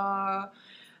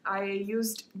I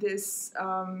used this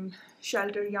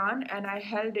shelter yarn, and I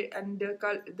held it, and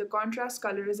the contrast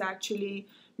color is actually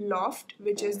Loft,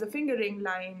 which is the fingering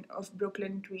line of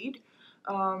Brooklyn tweed,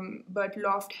 but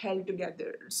Loft held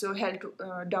together, so held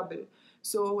double.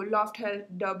 So Loft held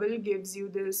double gives you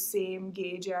the same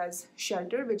gauge as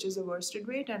Shelter, which is a worsted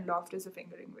weight, and Loft is a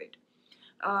fingering weight.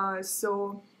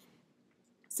 So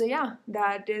yeah,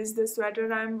 that is the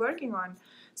sweater I'm working on.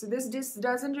 So this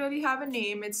doesn't really have a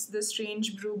name. It's the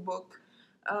StrangeBrew book.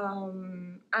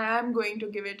 I am going to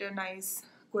give it a nice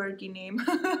quirky name.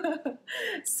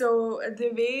 So the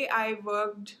way I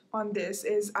worked on this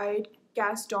is I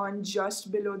cast on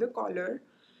just below the collar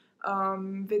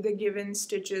with the given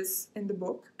stitches in the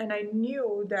book, and I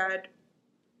knew that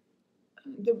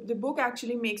the book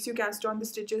actually makes you cast on the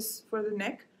stitches for the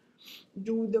neck,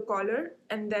 do the collar,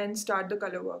 and then start the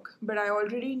color work. But I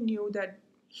already knew that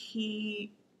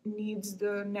he needs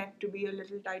the neck to be a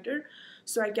little tighter,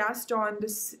 so I cast on the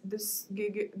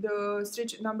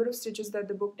stitch number of stitches that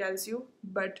the book tells you,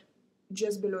 but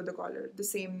just below the collar, the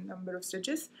same number of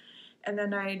stitches, and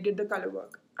then I did the color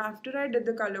work. After I did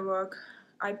the color work,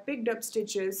 I picked up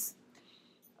stitches.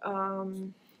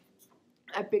 And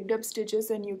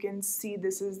you can see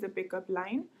this is the pickup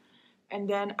line, and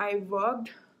then I worked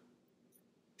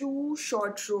 2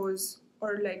 short rows,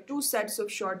 or like 2 sets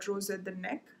of short rows at the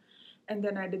neck, and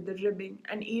then I did the ribbing.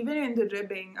 And even in the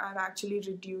ribbing, I've actually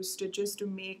reduced stitches to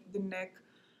make the neck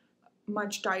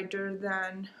much tighter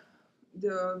than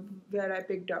where I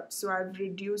picked up. So I've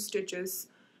reduced stitches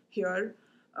here.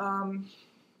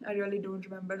 I really don't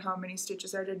remember how many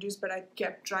stitches I reduced, but I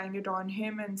kept trying it on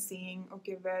him and seeing,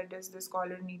 okay, where does this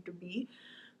collar need to be?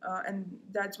 And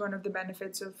that's one of the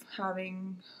benefits of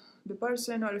having the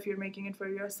person, or if you're making it for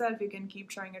yourself, you can keep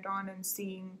trying it on and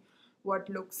seeing what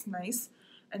looks nice.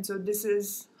 And so this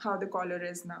is how the collar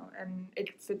is now, and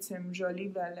it fits him really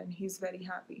well, and he's very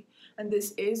happy. And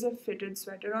this is a fitted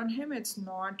sweater on him.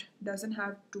 Doesn't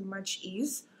have too much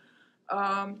ease.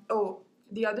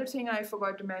 The other thing I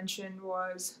forgot to mention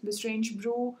was the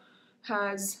StrangeBrew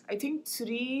has, I think,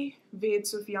 3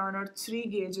 weights of yarn, or 3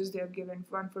 gauges they have given.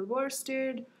 One for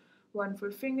worsted, one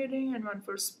for fingering, and one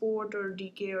for sport or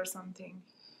DK or something.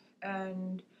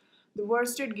 And the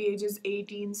worsted gauge is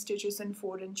 18 stitches and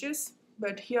 4 inches.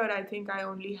 But here I think I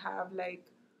only have like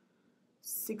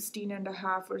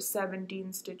 16.5 or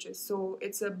 17 stitches. So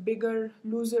it's a bigger,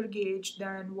 looser gauge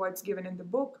than what's given in the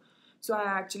book. So I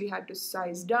actually had to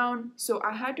size down. So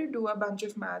I had to do a bunch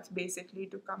of math basically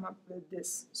to come up with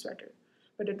this sweater.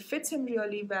 But it fits him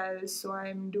really well, so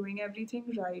I'm doing everything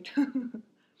right.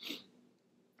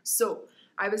 So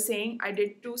I was saying I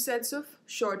did 2 sets of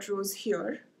short rows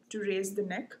here to raise the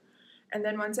neck. And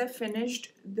then once I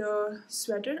finished the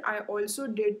sweater, I also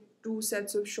did 2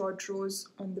 sets of short rows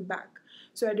on the back.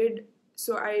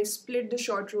 So I split the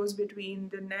short rows between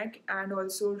the neck and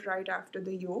also right after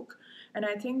the yoke. And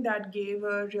I think that gave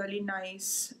a really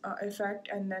nice effect,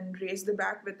 and then raised the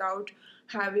back without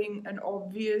having an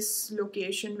obvious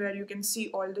location where you can see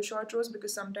all the short rows,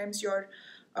 because sometimes your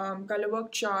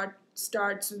colorwork chart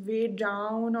starts way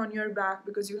down on your back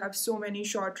because you have so many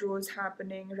short rows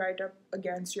happening right up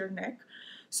against your neck.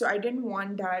 So I didn't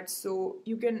want that, so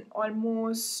you can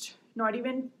almost not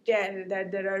even tell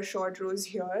that there are short rows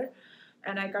here,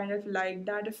 and I kind of like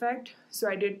that effect. So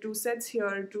I did 2 sets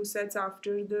here, 2 sets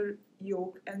after the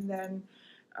yoke, and then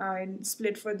I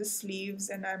split for the sleeves,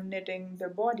 and I'm knitting the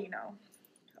body now.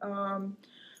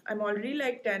 I'm already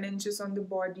like 10 inches on the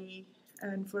body,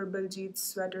 and for Baljeet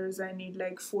sweaters I need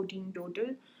like 14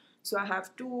 total. So I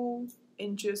have 2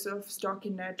 inches of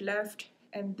stockinette left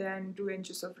and then 2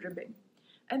 inches of ribbing.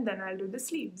 And then I'll do the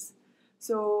sleeves.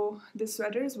 So this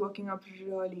sweater is working up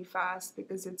really fast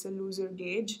because it's a looser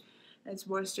gauge. It's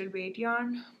worsted weight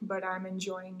yarn, but I'm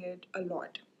enjoying it a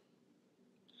lot.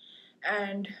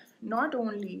 And not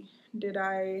only did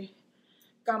I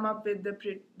come up with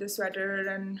the sweater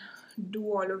and do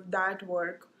all of that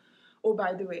work. Oh,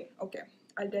 by the way, okay,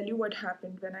 I'll tell you what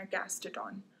happened when I cast it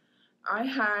on. I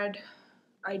had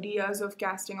ideas of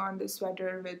casting on this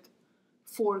sweater with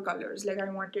 4 colors. Like I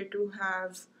wanted to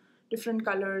have different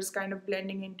colors kind of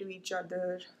blending into each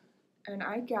other. And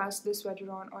I cast this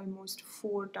sweater on almost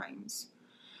 4 times.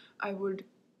 I would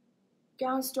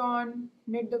cast on,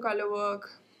 knit the color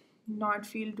work, not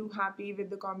feel too happy with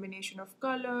the combination of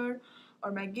color,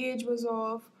 or my gauge was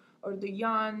off, or the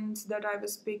yarns that I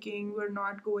was picking were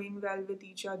not going well with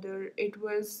each other. It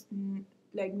was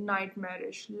like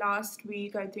nightmarish. Last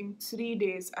week, I think 3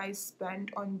 days I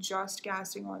spent on just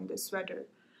casting on this sweater.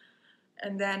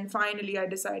 And then finally, I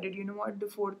decided, you know what, the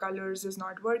 4 colors is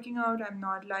not working out. I'm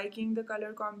not liking the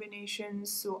color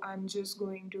combinations, so I'm just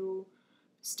going to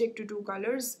stick to 2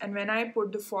 colors. And when I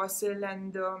put the fossil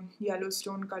and the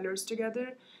Yellowstone colors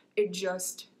together, it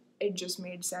just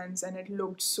made sense, and it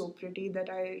looked so pretty that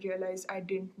I realized I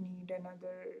didn't need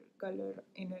another color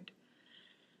in it.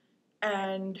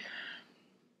 And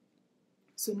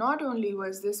so not only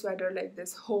was this sweater like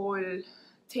this whole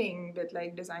thing with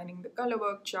like designing the color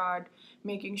work chart,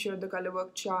 making sure the color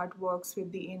work chart works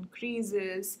with the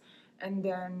increases, and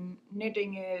then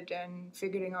knitting it and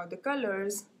figuring out the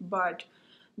colors, but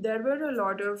there were a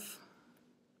lot of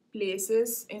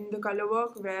places in the color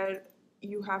work where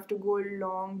you have to go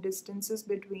long distances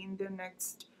between the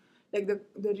next, like the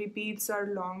repeats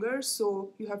are longer, so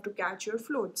you have to catch your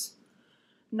floats.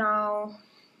 Now,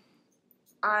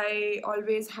 I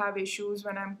always have issues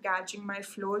when I'm catching my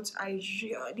floats. I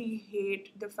really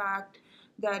hate the fact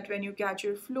that when you catch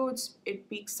your floats, it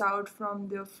peeks out from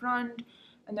the front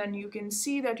and then you can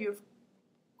see that you've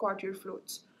caught your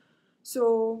floats.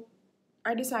 So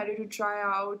I decided to try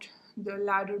out the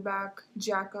Ladderback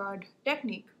Jacquard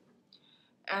technique.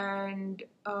 And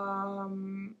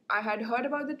I had heard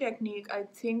about the technique, I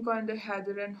think, on the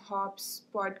Heather and Hops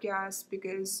podcast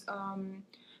because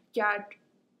Kat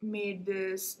made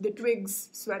the Twigs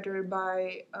sweater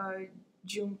by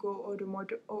Junko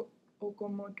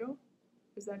Okamoto.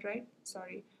 Is that right?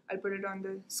 Sorry, I'll put it on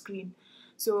the screen.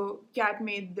 So Kat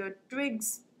made the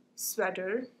Twigs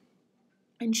sweater,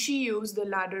 and she used the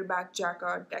Ladderback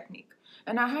Jacquard technique.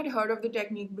 And I had heard of the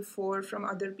technique before from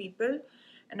other people,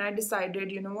 and I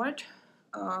decided, you know what,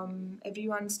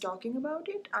 everyone's talking about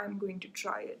it, I'm going to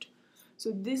try it.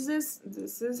 So this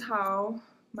is how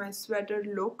my sweater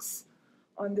looks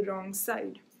on the wrong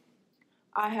side.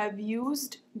 I have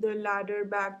used the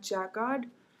Ladderback Jacquard,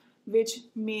 which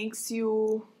makes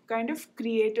you kind of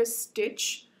create a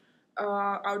stitch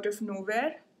out of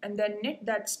nowhere and then knit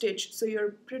that stitch. So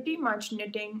you're pretty much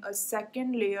knitting a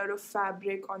second layer of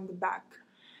fabric on the back.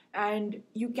 And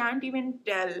you can't even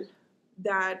tell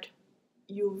that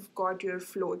you've got your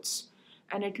floats,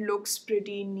 and it looks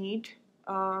pretty neat.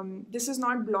 This is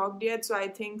not blocked yet, so I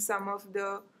think some of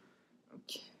the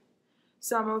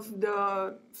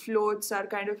floats are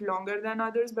kind of longer than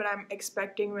others, but I'm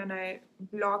expecting when I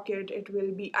block it, it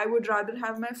will be, I would rather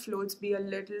have my floats be a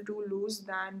little too loose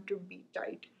than to be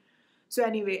tight. So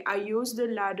anyway, I used the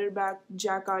Ladderback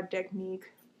Jacquard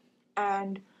technique,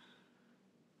 and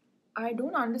I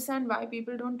don't understand why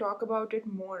people don't talk about it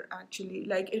more actually.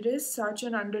 Like, it is such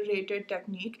an underrated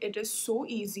technique. It is so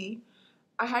easy.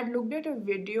 I had looked at a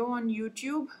video on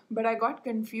YouTube, but I got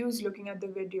confused looking at the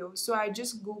video. So I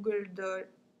just googled the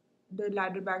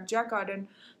Ladderback Jacquard, and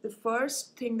the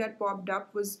first thing that popped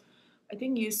up was, I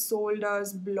think,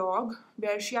 Isolda's blog,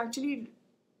 where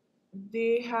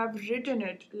they have written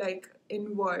it like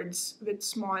in words with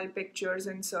small pictures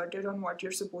inserted on what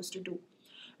you're supposed to do.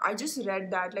 I just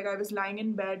read that, like I was lying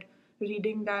in bed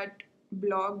reading that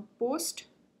blog post,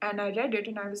 and I read it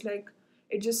and I was like,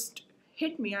 it just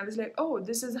hit me. I was like, oh,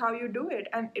 this is how you do it.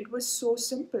 And it was so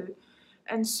simple.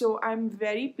 And so I'm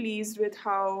very pleased with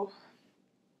how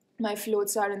my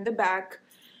floats are in the back.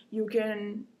 You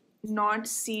can not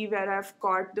see where I've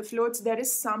caught the floats. There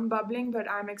is some bubbling, but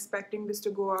I'm expecting this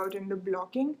to go out in the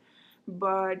blocking.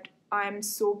 But I'm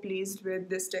so pleased with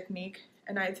this technique,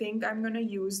 and I think I'm gonna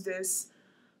use this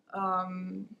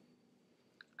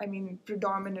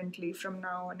predominantly from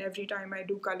now on. Every time I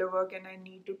do color work and I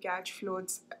need to catch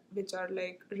floats, which are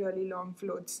like really long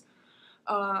floats.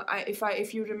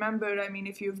 If you remember, I mean,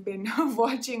 if you've been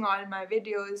watching all my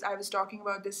videos, I was talking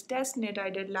about this test knit I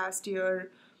did last year,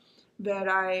 where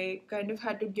I kind of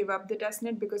had to give up the test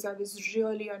knit because I was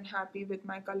really unhappy with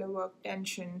my color work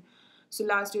tension. So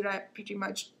last year I pretty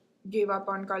much gave up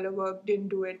on color work, didn't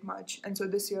do it much, and so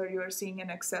this year you're seeing an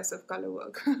excess of color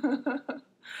work.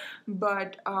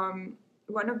 But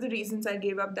one of the reasons I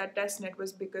gave up that test knit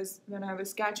was because when I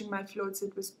was catching my floats,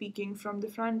 it was peeking from the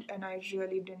front, and I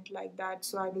really didn't like that,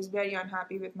 so I was very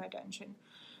unhappy with my tension.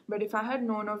 But if I had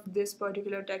known of this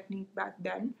particular technique back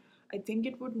then, I think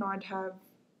it would not have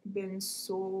been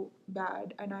so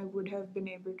bad, and I would have been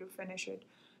able to finish it.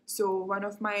 So one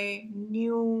of my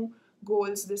new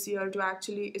goals this year to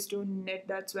actually is to knit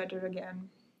that sweater again,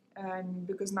 and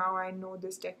because now I know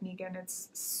this technique and it's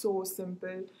so simple,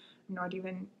 I'm not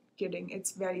even kidding,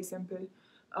 it's very simple.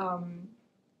 I'm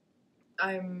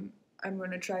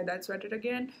gonna try that sweater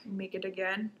again and make it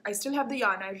again. I still have the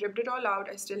yarn, I ripped it all out,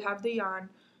 I still have the yarn,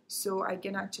 so I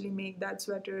can actually make that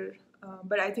sweater.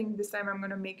 But I think this time I'm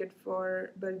gonna make it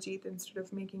for Baljeet instead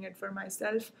of making it for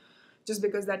myself, just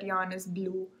because that yarn is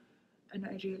blue and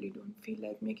I really don't feel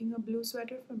like making a blue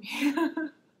sweater for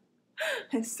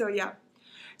me. So yeah.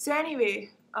 So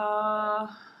anyway,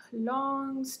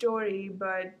 long story,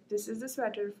 but this is the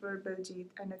sweater for Baljeet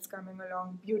and it's coming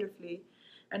along beautifully.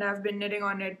 And I've been knitting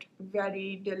on it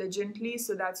very diligently,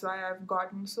 so that's why I've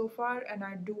gotten so far, and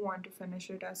I do want to finish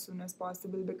it as soon as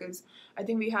possible because I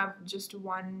think we have just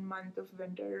 1 month of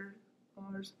winter,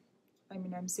 or I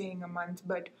mean, I'm saying a month,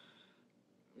 but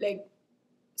like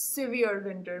severe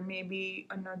winter, maybe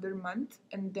another month,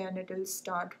 and then it'll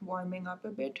start warming up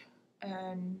a bit.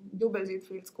 And though Baljeet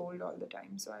feels cold all the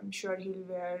time, so I'm sure he'll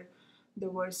wear the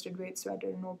worsted weight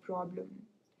sweater no problem.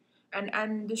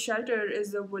 And the shelter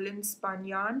is a woolen spun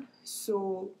yarn,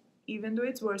 so even though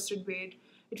it's worsted weight,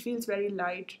 it feels very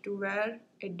light to wear.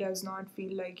 It does not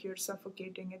feel like you're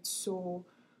suffocating. It's so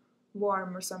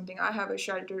warm or something. I have a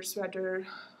shelter sweater,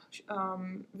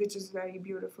 which is very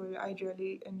beautiful. I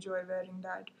really enjoy wearing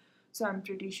that, so I'm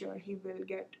pretty sure he will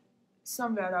get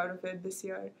somewhere out of it this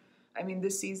year. I mean,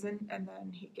 this season, and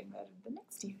then he can wear it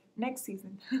the next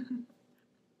season.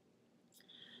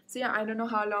 So yeah, I don't know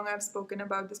how long I've spoken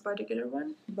about this particular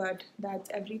one, but that's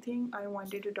everything I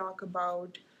wanted to talk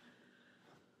about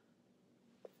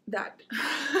that.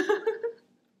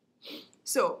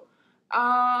 So,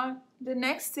 the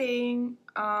next thing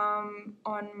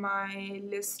on my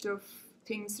list of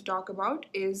things to talk about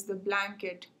is the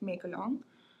blanket make-along.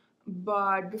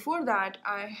 But before that,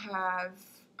 I have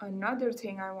another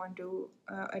thing I want to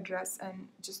address, and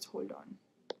just hold on.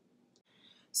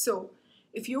 So,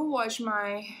 if you watch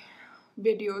my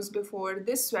videos before,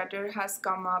 this sweater has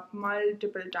come up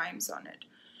multiple times on it.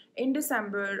 In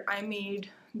December, I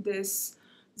made this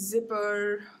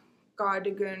zipper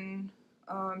cardigan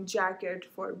jacket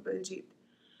for Baljeet.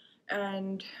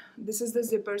 And this is the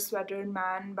zipper sweater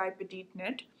Man by Petite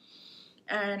Knit.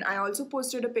 And I also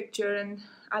posted a picture, and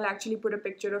I'll actually put a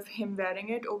picture of him wearing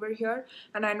it over here.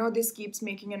 And I know this keeps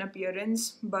making an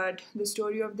appearance, but the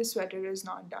story of the sweater is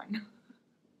not done.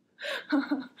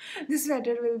 This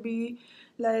sweater will be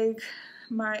like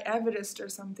my Everest or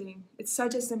something. It's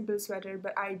such a simple sweater,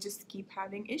 but I just keep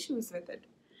having issues with it.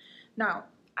 Now,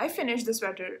 I finished the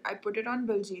sweater, I put it on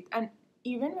Baljeet, and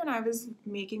even when I was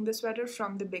making the sweater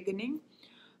from the beginning,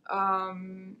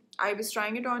 I was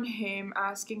trying it on him,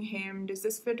 asking him, does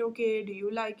this fit okay? Do you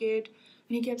like it?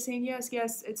 And he kept saying, yes,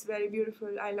 yes, it's very beautiful,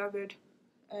 I love it.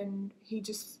 And he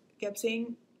just kept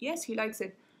saying, yes, he likes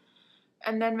it.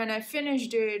 And then when I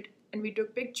finished it and we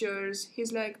took pictures,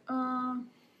 he's like,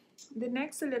 the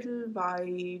neck's a little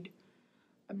wide.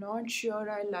 I'm not sure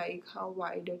I like how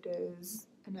wide it is.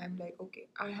 And I'm like, okay,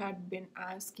 I had been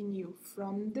asking you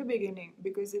from the beginning,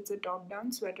 because it's a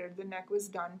top-down sweater, the neck was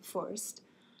done first,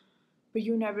 but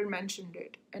you never mentioned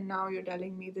it. And now you're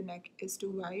telling me the neck is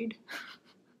too wide.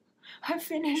 I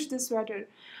finished the sweater.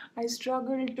 I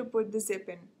struggled to put the zip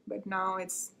in, but now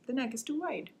the neck is too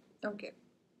wide. Okay.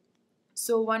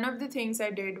 So one of the things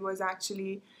I did was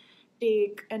actually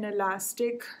take an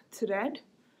elastic thread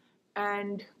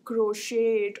and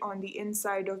crochet it on the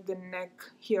inside of the neck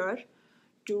here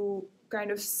to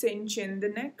kind of cinch in the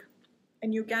neck.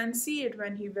 And you can see it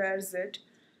when he wears it,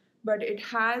 but it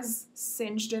has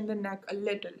cinched in the neck a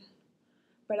little.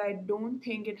 But I don't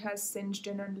think it has cinched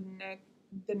in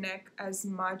the neck as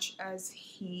much as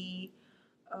he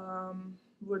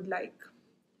would like.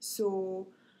 So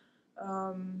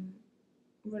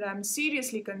what I'm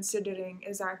seriously considering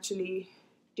is actually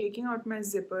taking out my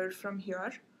zipper from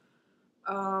here,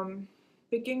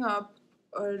 picking up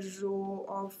a row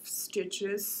of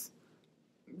stitches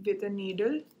with a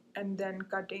needle and then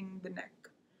cutting the neck.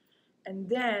 And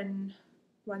then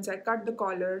once I cut the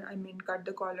collar,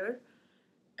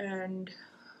 and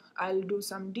I'll do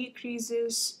some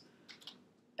decreases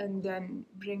and then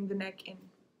bring the neck in.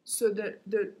 So the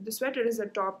sweater is a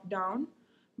top down,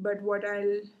 but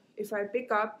if I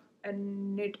pick up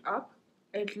and knit up,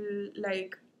 it'll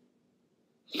like,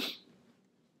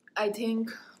 I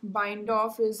think bind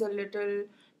off is a little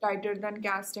tighter than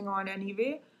casting on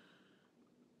anyway.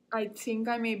 I think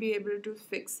I may be able to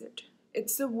fix it.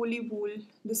 It's a woolly wool.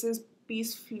 This is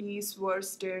piece fleece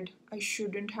worsted. I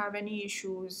shouldn't have any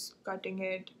issues cutting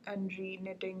it and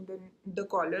re-knitting the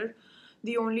collar.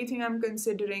 The only thing I'm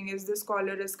considering is this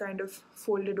collar is kind of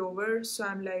folded over, so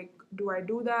I'm like, do I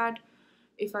do that?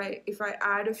 If I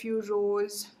add a few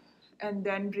rows and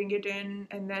then bring it in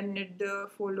and then knit the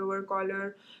fold over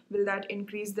collar, will that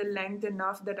increase the length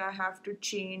enough that I have to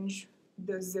change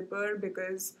the zipper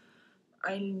because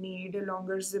I need a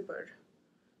longer zipper?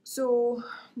 So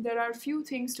there are few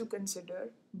things to consider,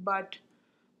 but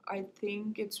I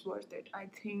think it's worth it. I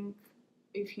think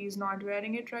if he's not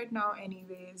wearing it right now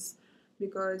anyways,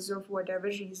 because of whatever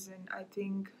reason, I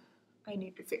think I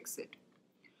need to fix it.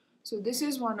 So this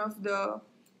is one of the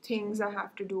things I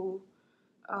have to do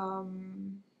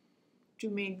to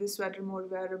make this sweater more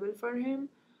wearable for him.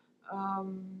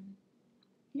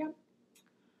 Yeah.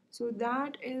 So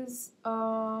that is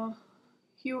a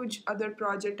huge other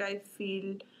project, I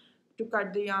feel, to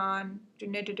cut the yarn, to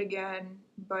knit it again,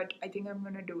 but I think I'm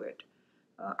gonna do it.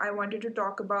 I wanted to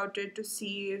talk about it to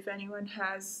see if anyone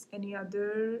has any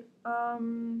other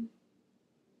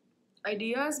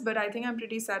ideas, but I think I'm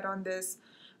pretty set on this.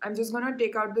 I'm just gonna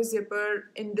take out the zipper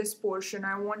in this portion.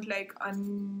 I won't like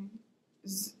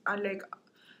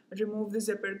remove the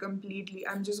zipper completely.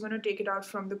 I'm just gonna take it out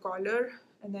from the collar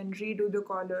and then redo the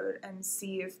collar and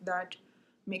see if that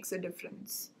makes a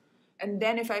difference. And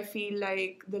then if I feel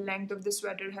like the length of the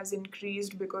sweater has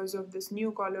increased because of this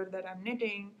new collar that I'm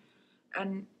knitting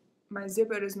and my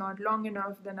zipper is not long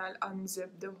enough, then I'll unzip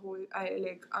the whole,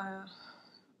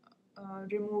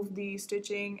 remove the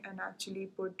stitching and actually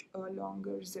put a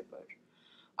longer zipper.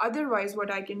 Otherwise,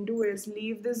 what I can do is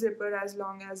leave the zipper as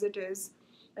long as it is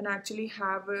and actually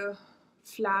have a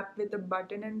flap with a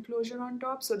button enclosure on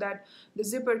top so that the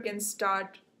zipper can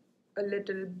start a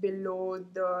little below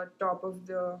the top of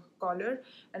the collar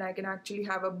and I can actually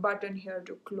have a button here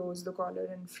to close the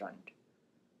collar in front.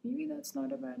 Maybe that's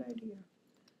not a bad idea.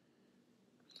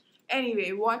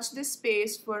 Anyway, watch this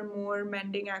space for more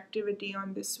mending activity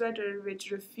on this sweater which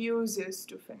refuses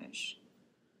to finish.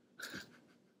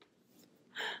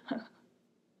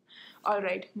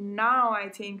 Alright, now I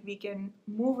think we can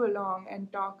move along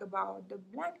and talk about the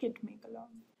blanket make-along.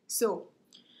 So,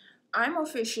 I'm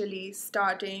officially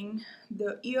starting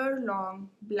the year-long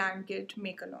blanket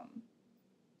make-along.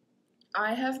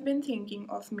 I have been thinking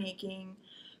of making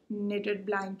knitted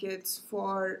blankets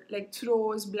for like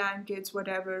throws, blankets,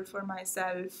 whatever for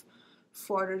myself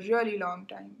for a really long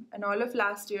time. And all of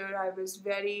last year I was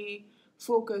very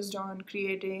focused on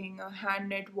creating a hand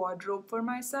knit wardrobe for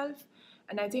myself.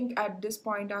 And I think at this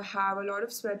point I have a lot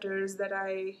of sweaters that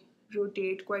I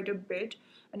rotate quite a bit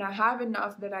and I have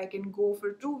enough that I can go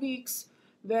for 2 weeks,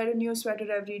 wear a new sweater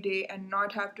every day and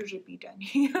not have to repeat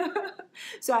any.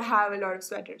 So I have a lot of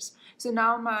sweaters. So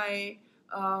now my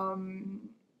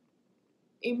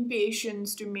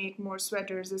impatience to make more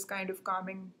sweaters is kind of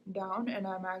calming down and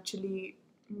I'm actually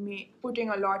putting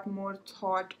a lot more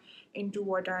thought into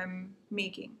what I'm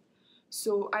making.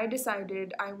 So I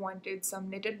decided I wanted some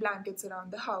knitted blankets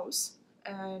around the house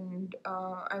and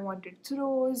I wanted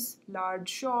throws, large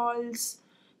shawls,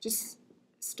 just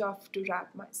stuff to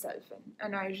wrap myself in,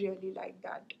 and I really like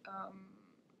that.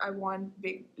 I want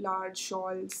big, large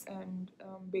shawls and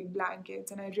big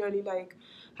blankets, and I really like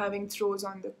having throws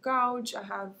on the couch.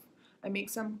 I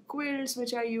make some quilts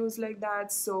which I use like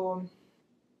that. So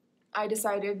I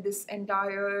decided this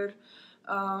entire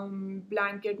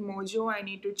blanket mojo, I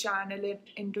need to channel it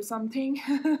into something.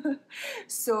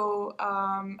 So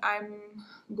I'm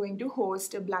going to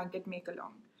host a blanket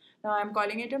make-along. Now I'm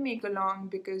calling it a make-along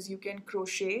because you can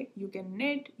crochet, you can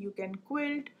knit, you can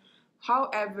quilt.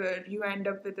 However you end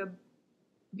up with a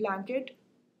blanket,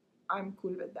 I'm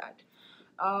cool with that.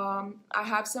 I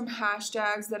have some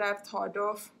hashtags that I've thought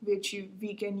of which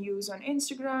we can use on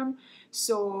Instagram.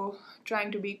 So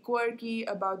trying to be quirky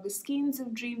about the Skeins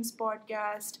of Dreams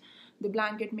podcast, the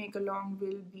blanket make-along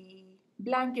will be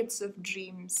Blankets of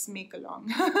Dreams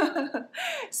make-along.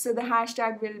 So the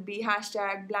hashtag will be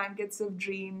hashtag Blankets of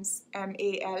Dreams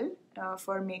MAL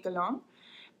for make-along.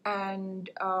 And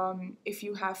if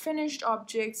you have finished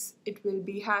objects, it will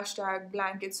be hashtag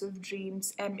blankets of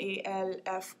dreams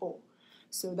MALFO.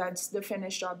 So that's the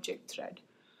finished object thread.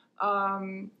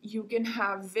 You can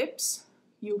have whips,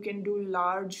 you can do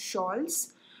large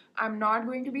shawls. I'm not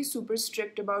going to be super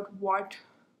strict about what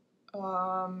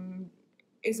um,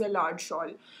 is a large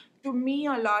shawl. To me,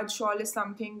 a large shawl is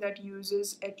something that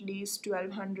uses at least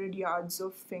 1200 yards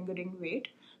of fingering weight.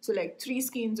 So, like 3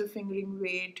 skeins of fingering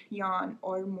weight yarn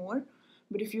or more.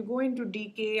 But if you go into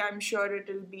DK, I'm sure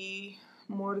it'll be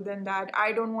more than that.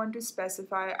 I don't want to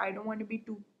specify, I don't want to be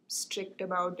too strict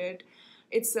about it.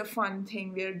 It's a fun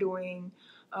thing we're doing.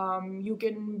 You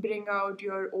can bring out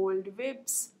your old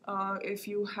whips if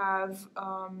you have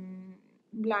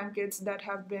blankets that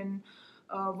have been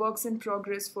works in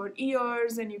progress for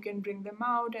years, and you can bring them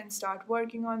out and start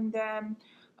working on them.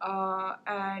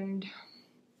 And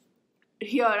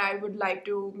here I would like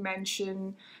to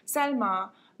mention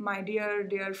Selma, my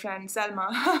dear friend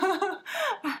Selma.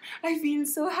 I feel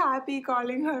so happy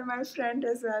calling her my friend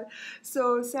as well.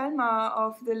 So Selma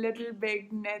of the Little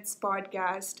Big Knits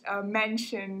podcast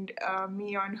mentioned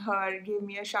me on her, gave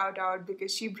me a shout out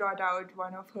because she brought out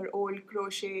one of her old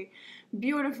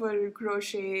beautiful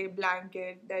crochet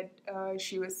blanket that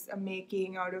she was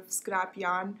making out of scrap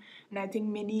yarn, and I think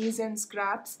minis and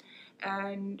scraps.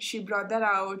 And she brought that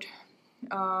out,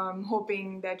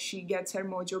 hoping that she gets her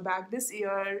mojo back this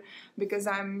year because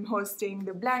I'm hosting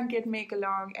the blanket make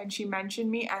along, and she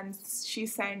mentioned me and she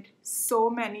sent so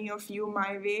many of you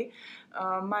my way.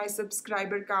 My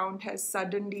subscriber count has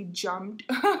suddenly jumped.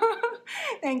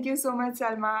 Thank you so much,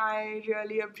 Selma. I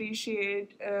really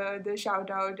appreciate the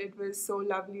shout out. It was so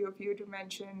lovely of you to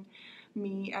mention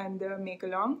me and the make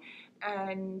along.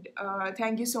 And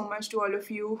thank you so much to all of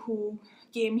you who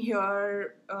came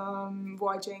here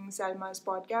watching Selma's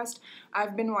podcast.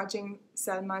 I've been watching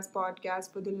Selma's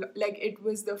podcast for it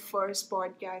was the first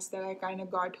podcast that I kind of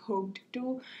got hooked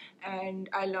to, and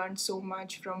I learned so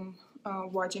much from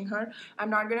watching her. I'm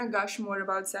not gonna gush more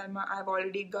about Selma. I've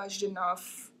already gushed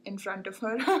enough in front of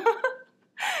her.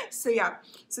 So yeah,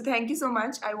 so thank you so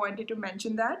much. I wanted to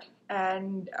mention that.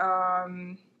 And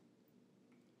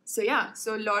so yeah,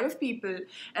 so a lot of people,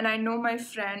 and I know my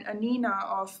friend Anniina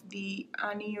of the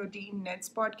Annijuuti Knits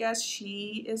podcast,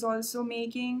 she is also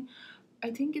making,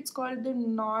 I think it's called the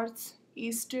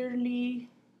Northeasterly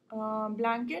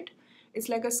blanket. It's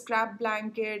like a scrap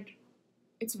blanket.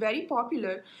 It's very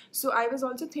popular. So I was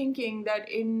also thinking that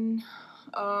in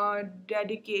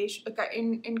dedication,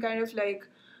 in kind of like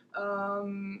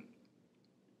um,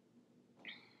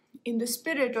 in the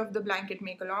spirit of the blanket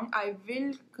make along, I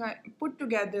will put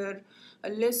together a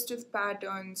list of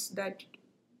patterns that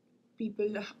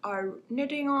people are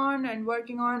knitting on and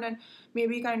working on, and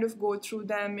maybe kind of go through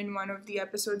them in one of the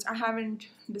episodes. I haven't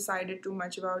decided too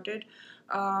much about it.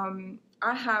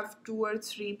 I have 2 or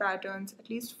 3 patterns, at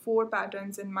least 4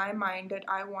 patterns in my mind that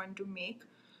I want to make.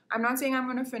 I'm not saying I'm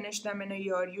going to finish them in a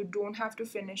year. You don't have to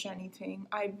finish anything.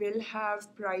 I will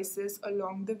have prices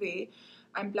along the way.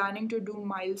 I'm planning to do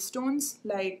milestones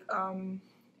like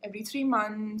every 3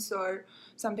 months or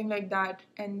something like that.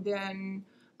 And then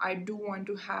I do want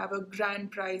to have a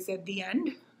grand prize at the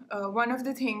end. One of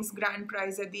the things, grand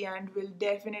prize at the end, will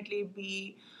definitely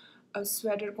be a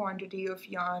sweater quantity of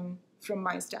yarn from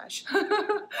my stash.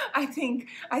 I think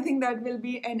that will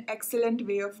be an excellent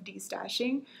way of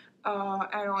destashing,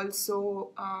 and also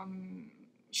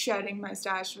sharing my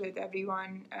stash with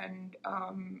everyone, and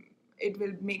it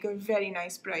will make a very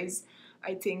nice prize.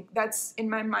 I think that's in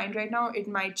my mind right now. It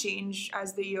might change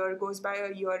as the year goes by.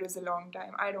 A year is a long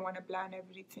time. I don't want to plan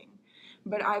everything,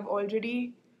 but I've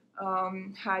already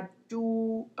had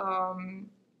 2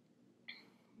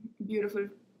 beautiful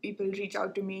people reach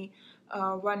out to me.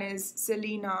 One is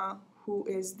Selina, who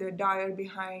is the dyer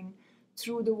behind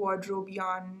Through the Wardrobe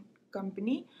Yarn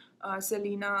company.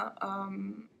 Selina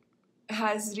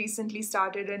has recently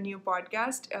started a new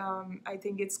podcast. I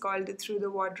think it's called the Through the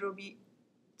Wardrobe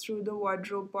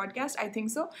podcast. I think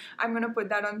so. I'm gonna put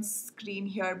that on screen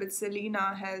here. But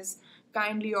Selina has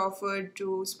kindly offered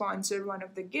to sponsor one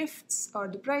of the gifts or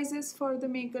the prizes for the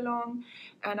make along,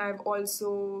 and I've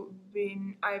also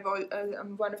been.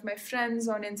 One of my friends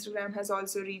on Instagram has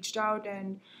also reached out,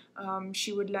 and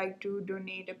she would like to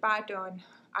donate a pattern.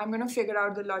 I'm gonna figure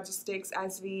out the logistics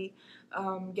as we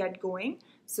get going.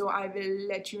 So I will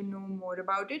let you know more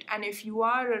about it. And if you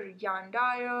are a yarn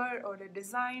dyer or a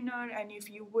designer, and if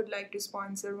you would like to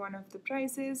sponsor one of the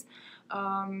prizes,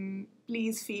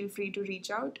 please feel free to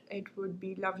reach out. It would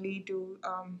be lovely to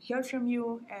hear from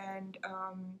you. And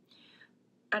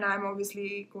I'm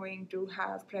obviously going to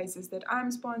have prizes that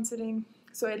I'm sponsoring,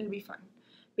 so it'll be fun.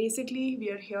 basically we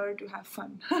are here to have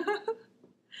fun.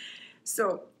 So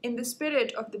in the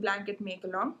spirit of the blanket make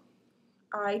along,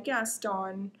 I cast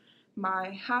on my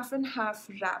half and half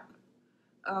wrap,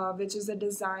 which is a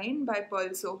design by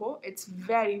Pearl Soho. It's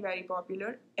very, very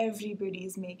popular. Everybody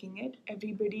is making it.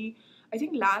 Everybody, I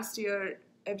think last year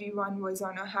everyone was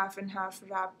on a half and half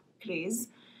wrap craze.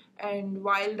 And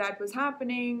while that was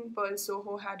happening, Pearl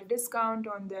Soho had a discount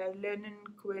on their linen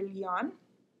quill yarn.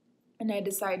 And I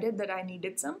decided that I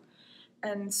needed some.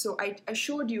 And so I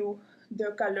showed you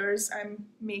the colors I'm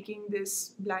making this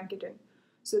blanket in.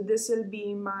 So this will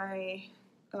be my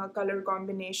color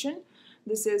combination.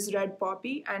 This is red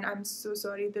poppy, and I'm so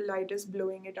sorry the light is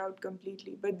blowing it out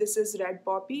completely, but this is red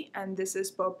poppy and this is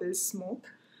purple smoke.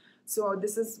 So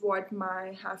this is what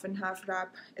my half and half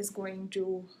wrap is going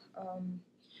to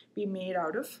be made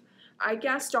out of. I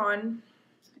cast on,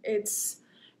 it's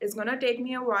gonna take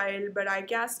me a while, but I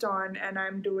cast on and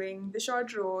I'm doing the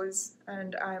short rows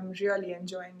and I'm really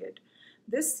enjoying it.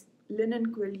 This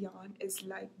linen quill yarn is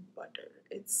like butter.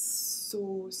 It's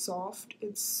so soft,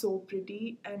 it's so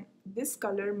pretty, and this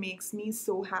color makes me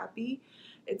so happy.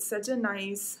 It's such a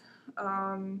nice,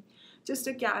 just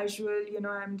a casual,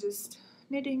 I'm just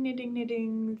knitting.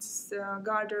 It's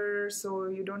garter, so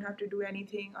you don't have to do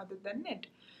anything other than knit.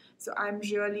 So I'm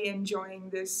really enjoying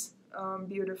this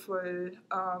beautiful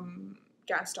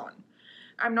cast on.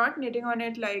 I'm not knitting on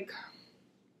it like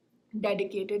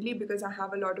dedicatedly because I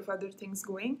have a lot of other things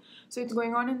going. So it's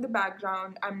going on in the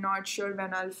background. I'm not sure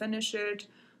when I'll finish it.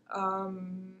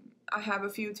 I have a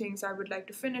few things I would like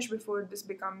to finish before this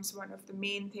becomes one of the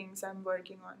main things I'm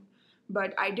working on.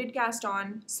 But I did cast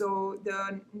on, so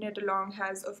the knit along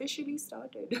has officially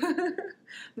started.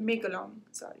 The make along,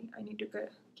 sorry. I need to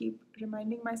keep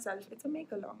reminding myself it's a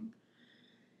make along.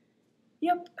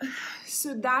 Yep,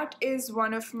 so that is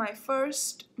one of my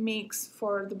first makes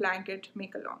for the blanket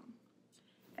make along.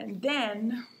 And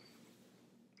then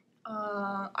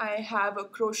I have a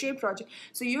crochet project.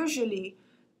 So usually,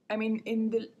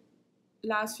 in the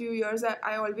last few years,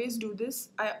 I always do this.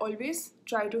 I always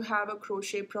try to have a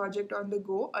crochet project on the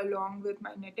go along with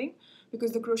my knitting,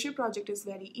 because the crochet project is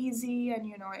very easy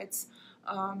and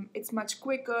it's much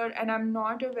quicker, and I'm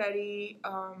not a very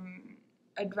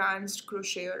advanced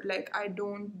crocheter. Like, I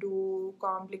don't do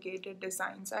complicated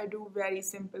designs. I do very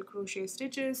simple crochet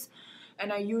stitches,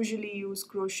 and I usually use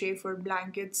crochet for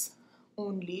blankets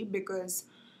only because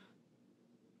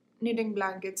knitting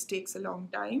blankets takes a long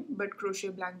time, but crochet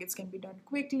blankets can be done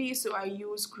quickly. So I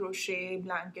use crochet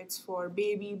blankets for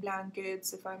baby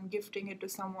blankets if I'm gifting it to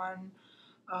someone,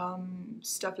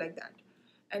 stuff like that.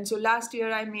 And so last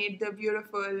year I made the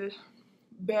beautiful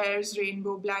Bear's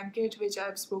rainbow blanket, which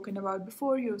I've spoken about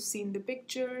before. You've seen the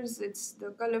pictures. It's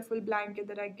the colorful blanket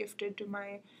that I gifted to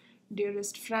my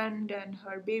dearest friend and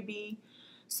her baby.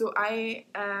 So I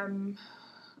am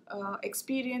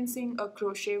experiencing a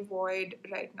crochet void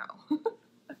right now.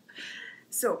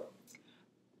 So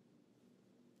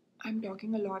I'm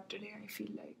talking a lot today, I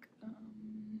feel like,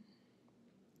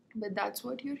 but that's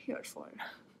what you're here for.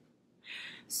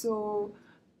 So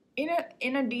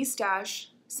in a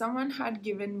de-stash, someone had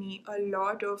given me a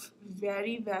lot of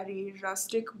very, very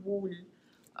rustic wool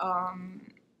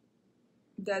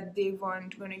that they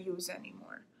weren't going to use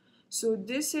anymore. So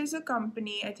this is a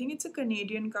company, I think it's a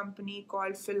Canadian company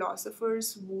called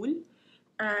Philosopher's Wool,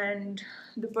 and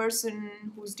the person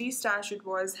whose de-stash it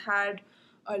was had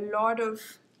a lot of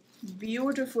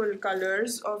beautiful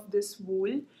colors of this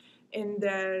wool in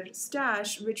their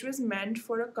stash, which was meant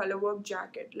for a colorwork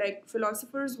jacket. Like,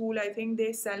 Philosopher's Wool, I think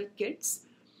they sell kits.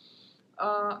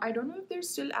 I don't know if they're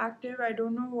still active. I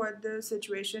don't know what the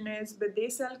situation is, but they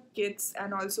sell kits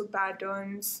and also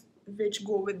patterns which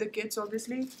go with the kits,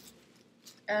 obviously.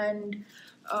 And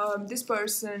this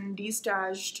person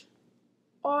de-stashed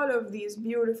all of these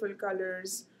beautiful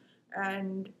colors,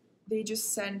 and they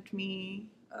just sent me,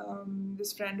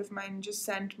 this friend of mine just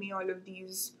sent me all of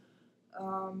these,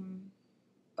 all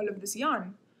of this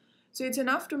yarn. So it's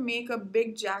enough to make a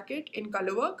big jacket in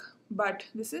colorwork, but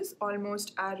this is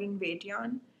almost Aran weight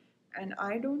yarn, and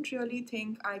I don't really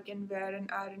think I can wear an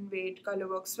Aran weight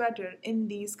colorwork sweater in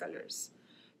these colors.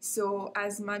 So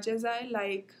as much as I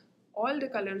like all the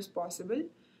colors possible,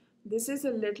 this is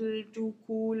a little too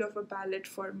cool of a palette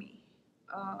for me.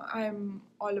 I'm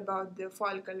all about the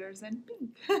fall colors and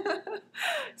pink.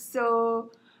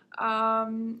 So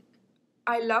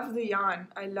I love the yarn,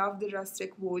 I love the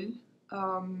rustic wool,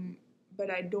 but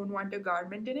I don't want a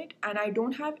garment in it, and I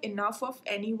don't have enough of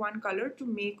any one color to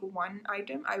make one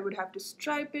item. I would have to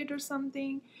stripe it or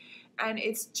something, and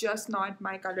it's just not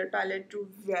my color palette to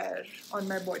wear on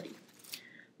my body.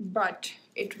 But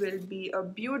it will be a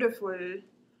beautiful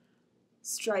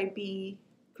stripy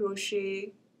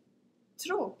crochet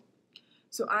throw.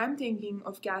 So I'm thinking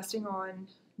of casting on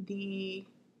the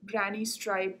granny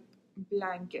stripe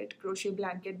blanket, crochet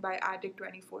blanket by Attic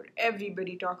 24.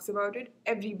 Everybody talks about it.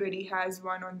 Everybody has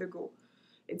one on the go.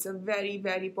 It's a very,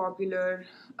 very popular,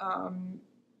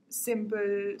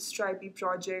 simple, stripy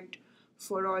project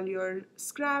for all your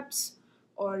scraps,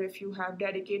 or if you have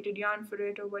dedicated yarn for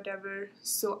it or whatever.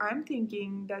 So I'm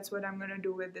thinking that's what I'm going to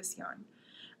do with this yarn.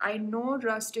 I know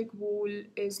rustic wool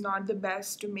is not the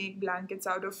best to make blankets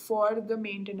out of for the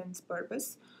maintenance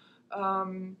purpose,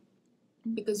 um,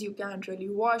 because you can't really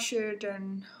wash it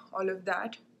and all of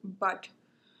that. But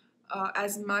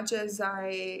as much as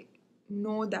I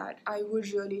know that, I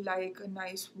would really like a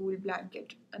nice wool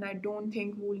blanket. And I don't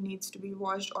think wool needs to be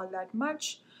washed all that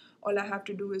much. All I have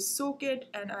to do is soak it,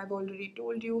 and I've already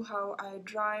told you how I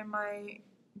dry my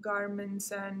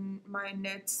garments and my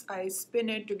knits. I spin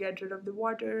it to get rid of the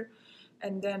water,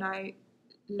 and then I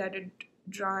let it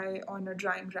dry on a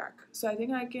drying rack. So I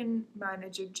think I can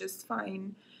manage it just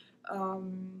fine.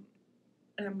 And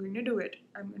I'm going to do it.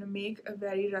 I'm going to make a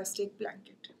very rustic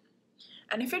blanket.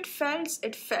 And if it felts,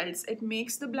 it felts. It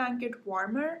makes the blanket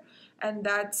warmer, and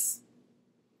that's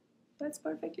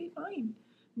perfectly fine.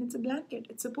 And it's a blanket.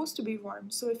 It's supposed to be warm.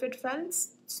 So if it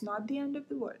felts, it's not the end of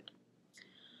the world.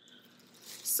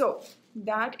 So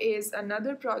that is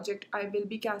another project I will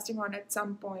be casting on at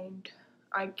some point.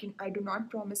 I do not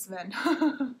promise when,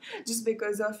 just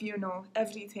because of, you know,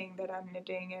 everything that I'm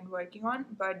knitting and working on.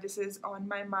 But this is on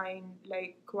my mind,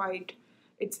 like quite.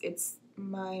 It's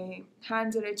my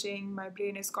hands are itching. My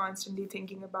brain is constantly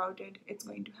thinking about it. It's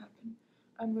going to happen.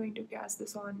 I'm going to cast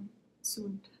this on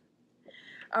soon.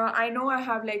 I know I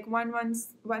have like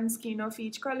one skein of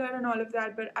each color and all of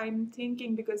that, but I'm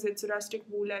thinking because it's rustic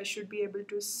wool, I should be able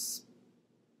to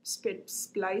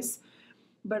splice.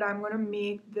 But I'm gonna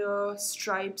make the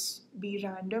stripes be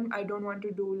random. I don't want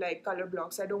to do like color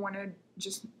blocks. I don't want to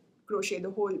just crochet the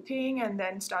whole thing and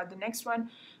then start the next one.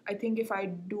 I think if I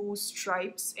do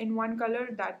stripes in one color,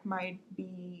 that might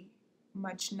be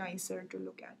much nicer to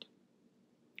look at.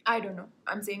 I don't know.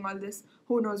 I'm saying all this.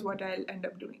 Who knows what I'll end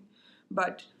up doing.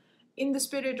 But in the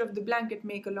spirit of the blanket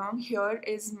make along, here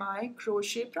is my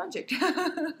crochet project.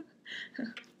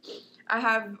 I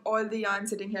have all the yarn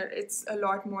sitting here. It's a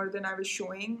lot more than I was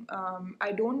showing.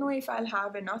 I don't know if I'll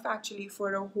have enough actually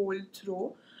for a whole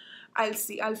throw. I'll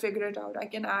see. I'll figure it out. I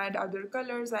can add other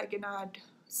colors. I can add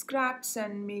scraps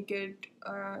and make it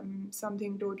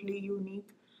something totally unique.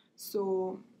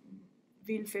 So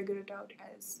we'll figure it out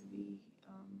as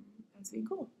we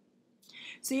go.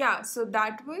 So yeah, so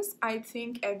that was, I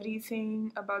think,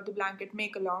 everything about the blanket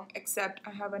make along, except I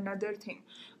have another thing.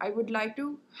 I would like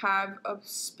to have a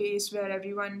space where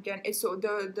everyone can, so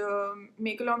the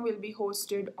make along will be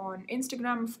hosted on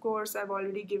Instagram, of course. I've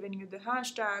already given you the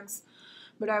hashtags,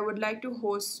 but I would like to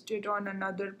host it on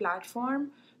another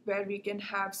platform where we can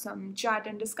have some chat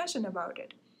and discussion about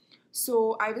it.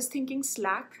 So I was thinking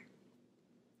Slack,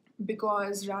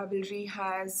 because Ravelry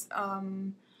has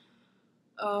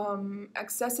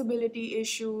accessibility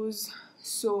issues.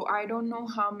 So I don't know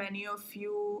how many of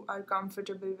you are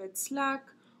comfortable with Slack,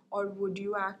 or would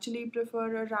you actually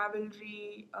prefer a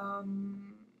Ravelry?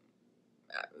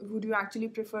 Would you actually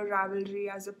prefer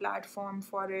Ravelry as a platform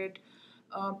for it?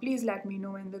 Please let me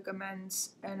know in the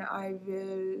comments, and I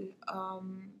will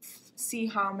see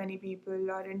how many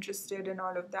people are interested in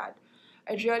all of that.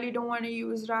 I really don't want to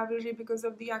use Ravelry because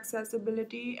of the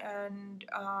accessibility, and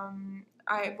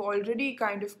I've already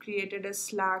kind of created a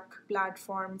Slack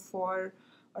platform for,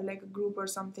 or like a group or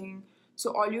something.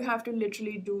 So all you have to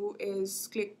literally do is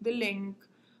click the link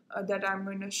that I'm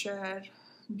going to share,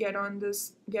 get on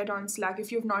Slack.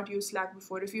 If you've not used Slack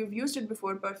before, if you've used it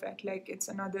before, perfect. Like, it's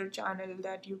another channel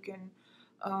that you can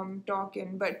talk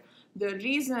in. But the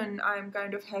reason I'm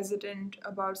kind of hesitant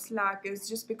about Slack is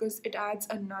just because it adds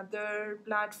another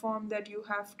platform that you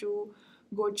have to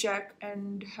go check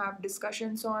and have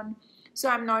discussions on. So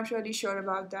I'm not really sure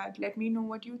about that. Let me know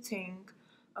what you think.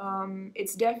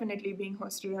 It's definitely being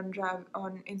hosted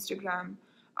on Instagram.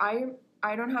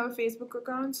 I don't have a Facebook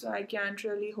account, so I can't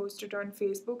really host it on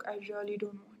Facebook. I really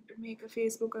don't want to make a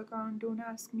Facebook account. Don't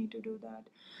ask me to do that.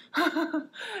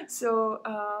 So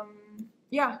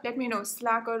yeah, let me know,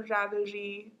 Slack or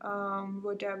Ravelry,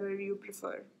 whatever you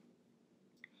prefer.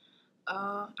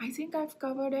 I think I've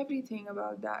covered everything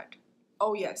about that.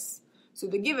 Oh yes, so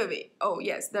the giveaway. Oh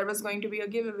yes, there was going to be a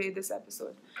giveaway this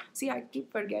episode. See, I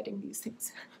keep forgetting these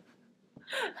things.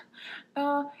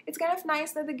 It's kind of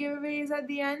nice that the giveaway is at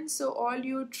the end, so all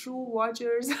you true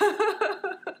watchers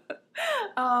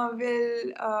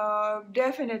will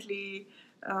definitely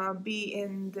be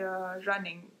in the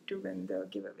running to win the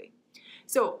giveaway.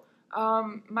 So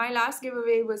my last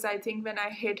giveaway was, I think, when I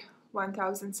hit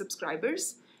 1,000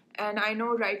 subscribers, and I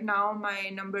know right now my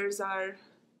numbers are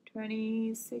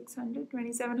 2,600,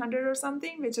 2,700 or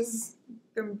something, which is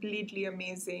completely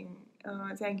amazing.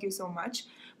 Thank you so much.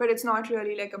 But it's not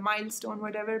really like a milestone,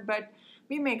 whatever, but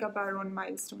we make up our own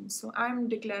milestones. So I'm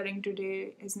declaring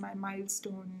today is my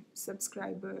milestone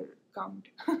subscriber count.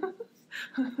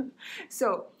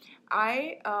 So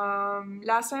I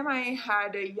last time I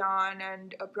had a yarn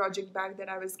and a project bag that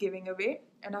I was giving away,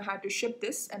 and I had to ship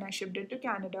this, and I shipped it to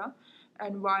Canada.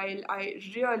 And while I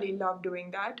really love doing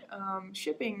that,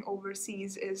 shipping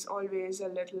overseas is always a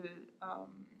little,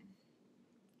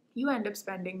 you end up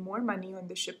spending more money on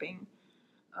the shipping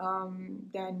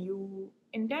than you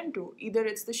intend to. Either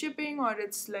it's the shipping or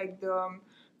it's like the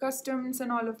customs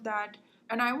and all of that.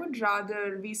 And I would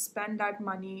rather we spend that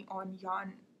money on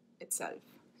yarn itself.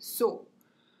 So,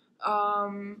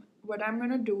 what I'm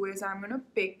gonna do is I'm gonna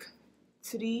pick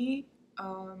three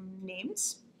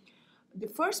names. The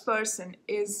first person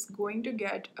is going to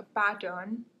get a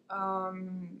pattern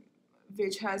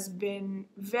which has been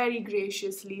very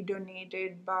graciously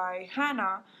donated by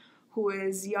Hannah, who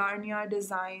is Yarnia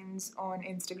Designs on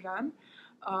Instagram.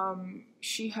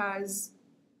 She has,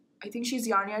 I think she's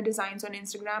Yarnia Designs on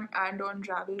Instagram and on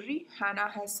Ravelry. Hannah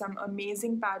has some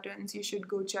amazing patterns you should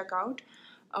go check out.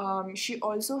 She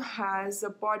also has a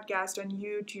podcast on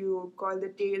YouTube called The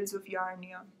Tales of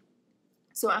Yarnia.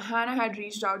 So Hannah had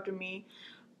reached out to me.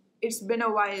 It's been a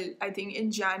while, I think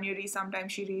in January sometime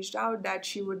she reached out that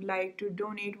she would like to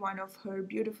donate one of her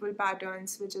beautiful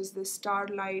patterns, which is the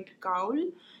Starlight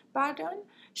Cowl pattern.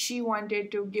 She wanted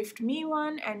to gift me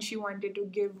one, and she wanted to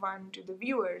give one to the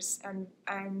viewers, and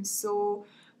I'm so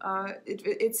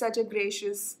it's such a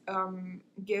gracious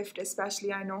gift.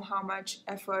 Especially I know how much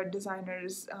effort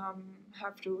designers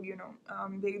have to,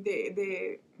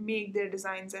 they make their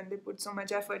designs and they put so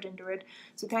much effort into it.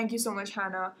 So thank you so much,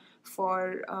 Hannah,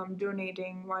 for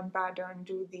donating one pattern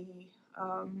to the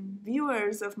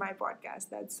viewers of my podcast.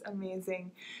 That's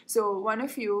amazing. So one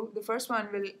of you, the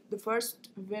first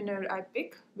winner I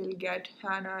pick will get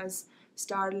Hannah's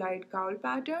Starlight Cowl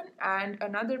pattern and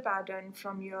another pattern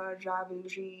from your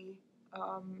Ravelry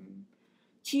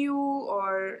queue,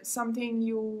 or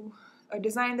something a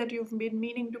design that you've been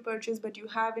meaning to purchase but you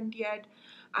haven't yet.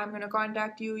 I'm going to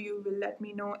contact you, you will let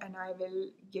me know, and I will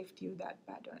gift you that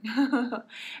pattern.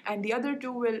 And the other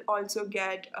two will also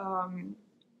get,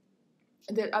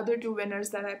 the other two winners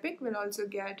that I pick will also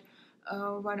get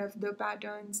one of the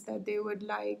patterns that they would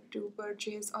like to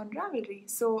purchase on Ravelry.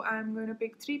 So I'm going to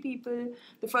pick three people.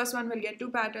 The first one will get two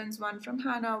patterns, one from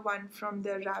Hannah, one from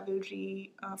the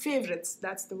Ravelry favorites,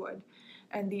 that's the word.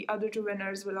 And the other two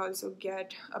winners will also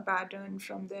get a pattern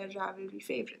from their Ravelry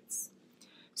favorites.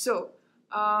 So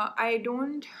I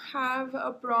don't have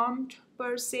a prompt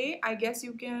per se. I guess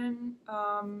you can...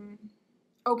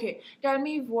 okay, tell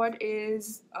me what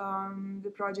is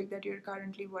the project that you're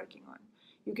currently working on.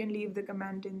 You can leave the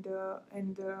comment in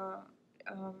the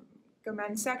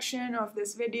comment section of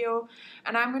this video,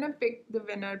 and I'm gonna pick the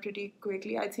winner pretty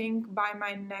quickly. I think by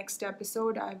my next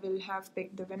episode I will have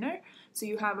picked the winner. So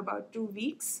you have about 2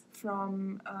 weeks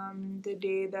from the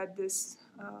day that this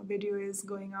video is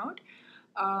going out.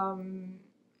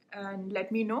 And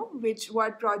let me know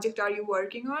what project are you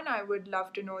working on. I would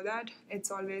love to know that.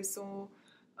 It's always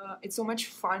it's so much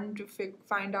fun to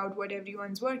find out what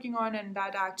everyone's working on, and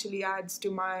that actually adds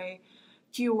to my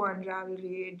queue on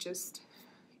Ravelry. It just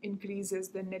increases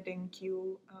the knitting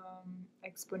queue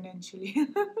exponentially.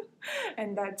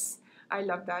 And I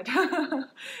love that.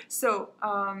 So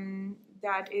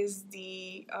that is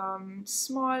the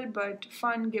small but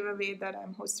fun giveaway that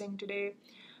I'm hosting today.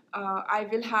 I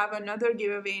will have another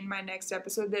giveaway in my next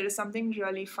episode. There is something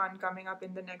really fun coming up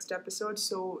in the next episode,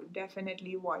 so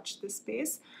definitely watch this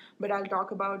space. But I'll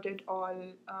talk about it all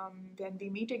when we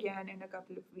meet again in a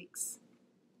couple of weeks.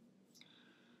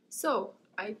 So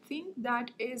I think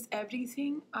that is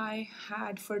everything I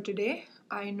had for today.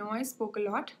 I know I spoke a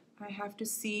lot. I have to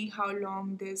see how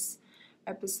long this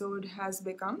episode has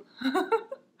become.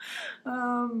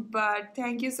 But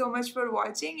thank you so much for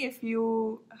watching. If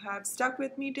you have stuck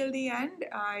with me till the end,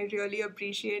 I really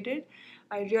appreciate it.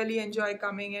 I really enjoy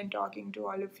coming and talking to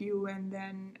all of you, and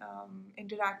then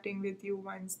interacting with you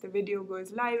once the video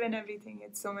goes live and everything.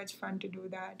 It's so much fun to do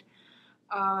that.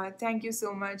 Thank you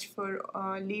so much for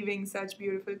leaving such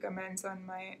beautiful comments on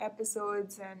my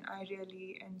episodes, and I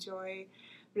really enjoy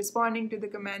responding to the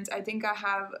comments. I think I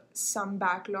have some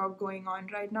backlog going on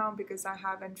right now because I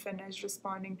haven't finished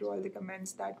responding to all the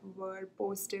comments that were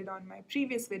posted on my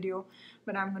previous video,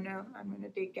 but I'm gonna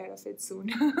take care of it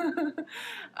soon.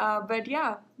 But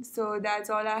yeah, so that's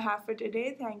all I have for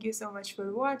today. Thank you so much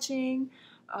for watching.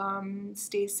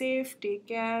 Stay safe, take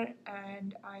care,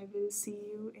 and I will see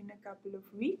you in a couple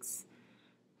of weeks.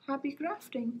 Happy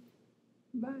crafting.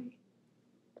 Bye.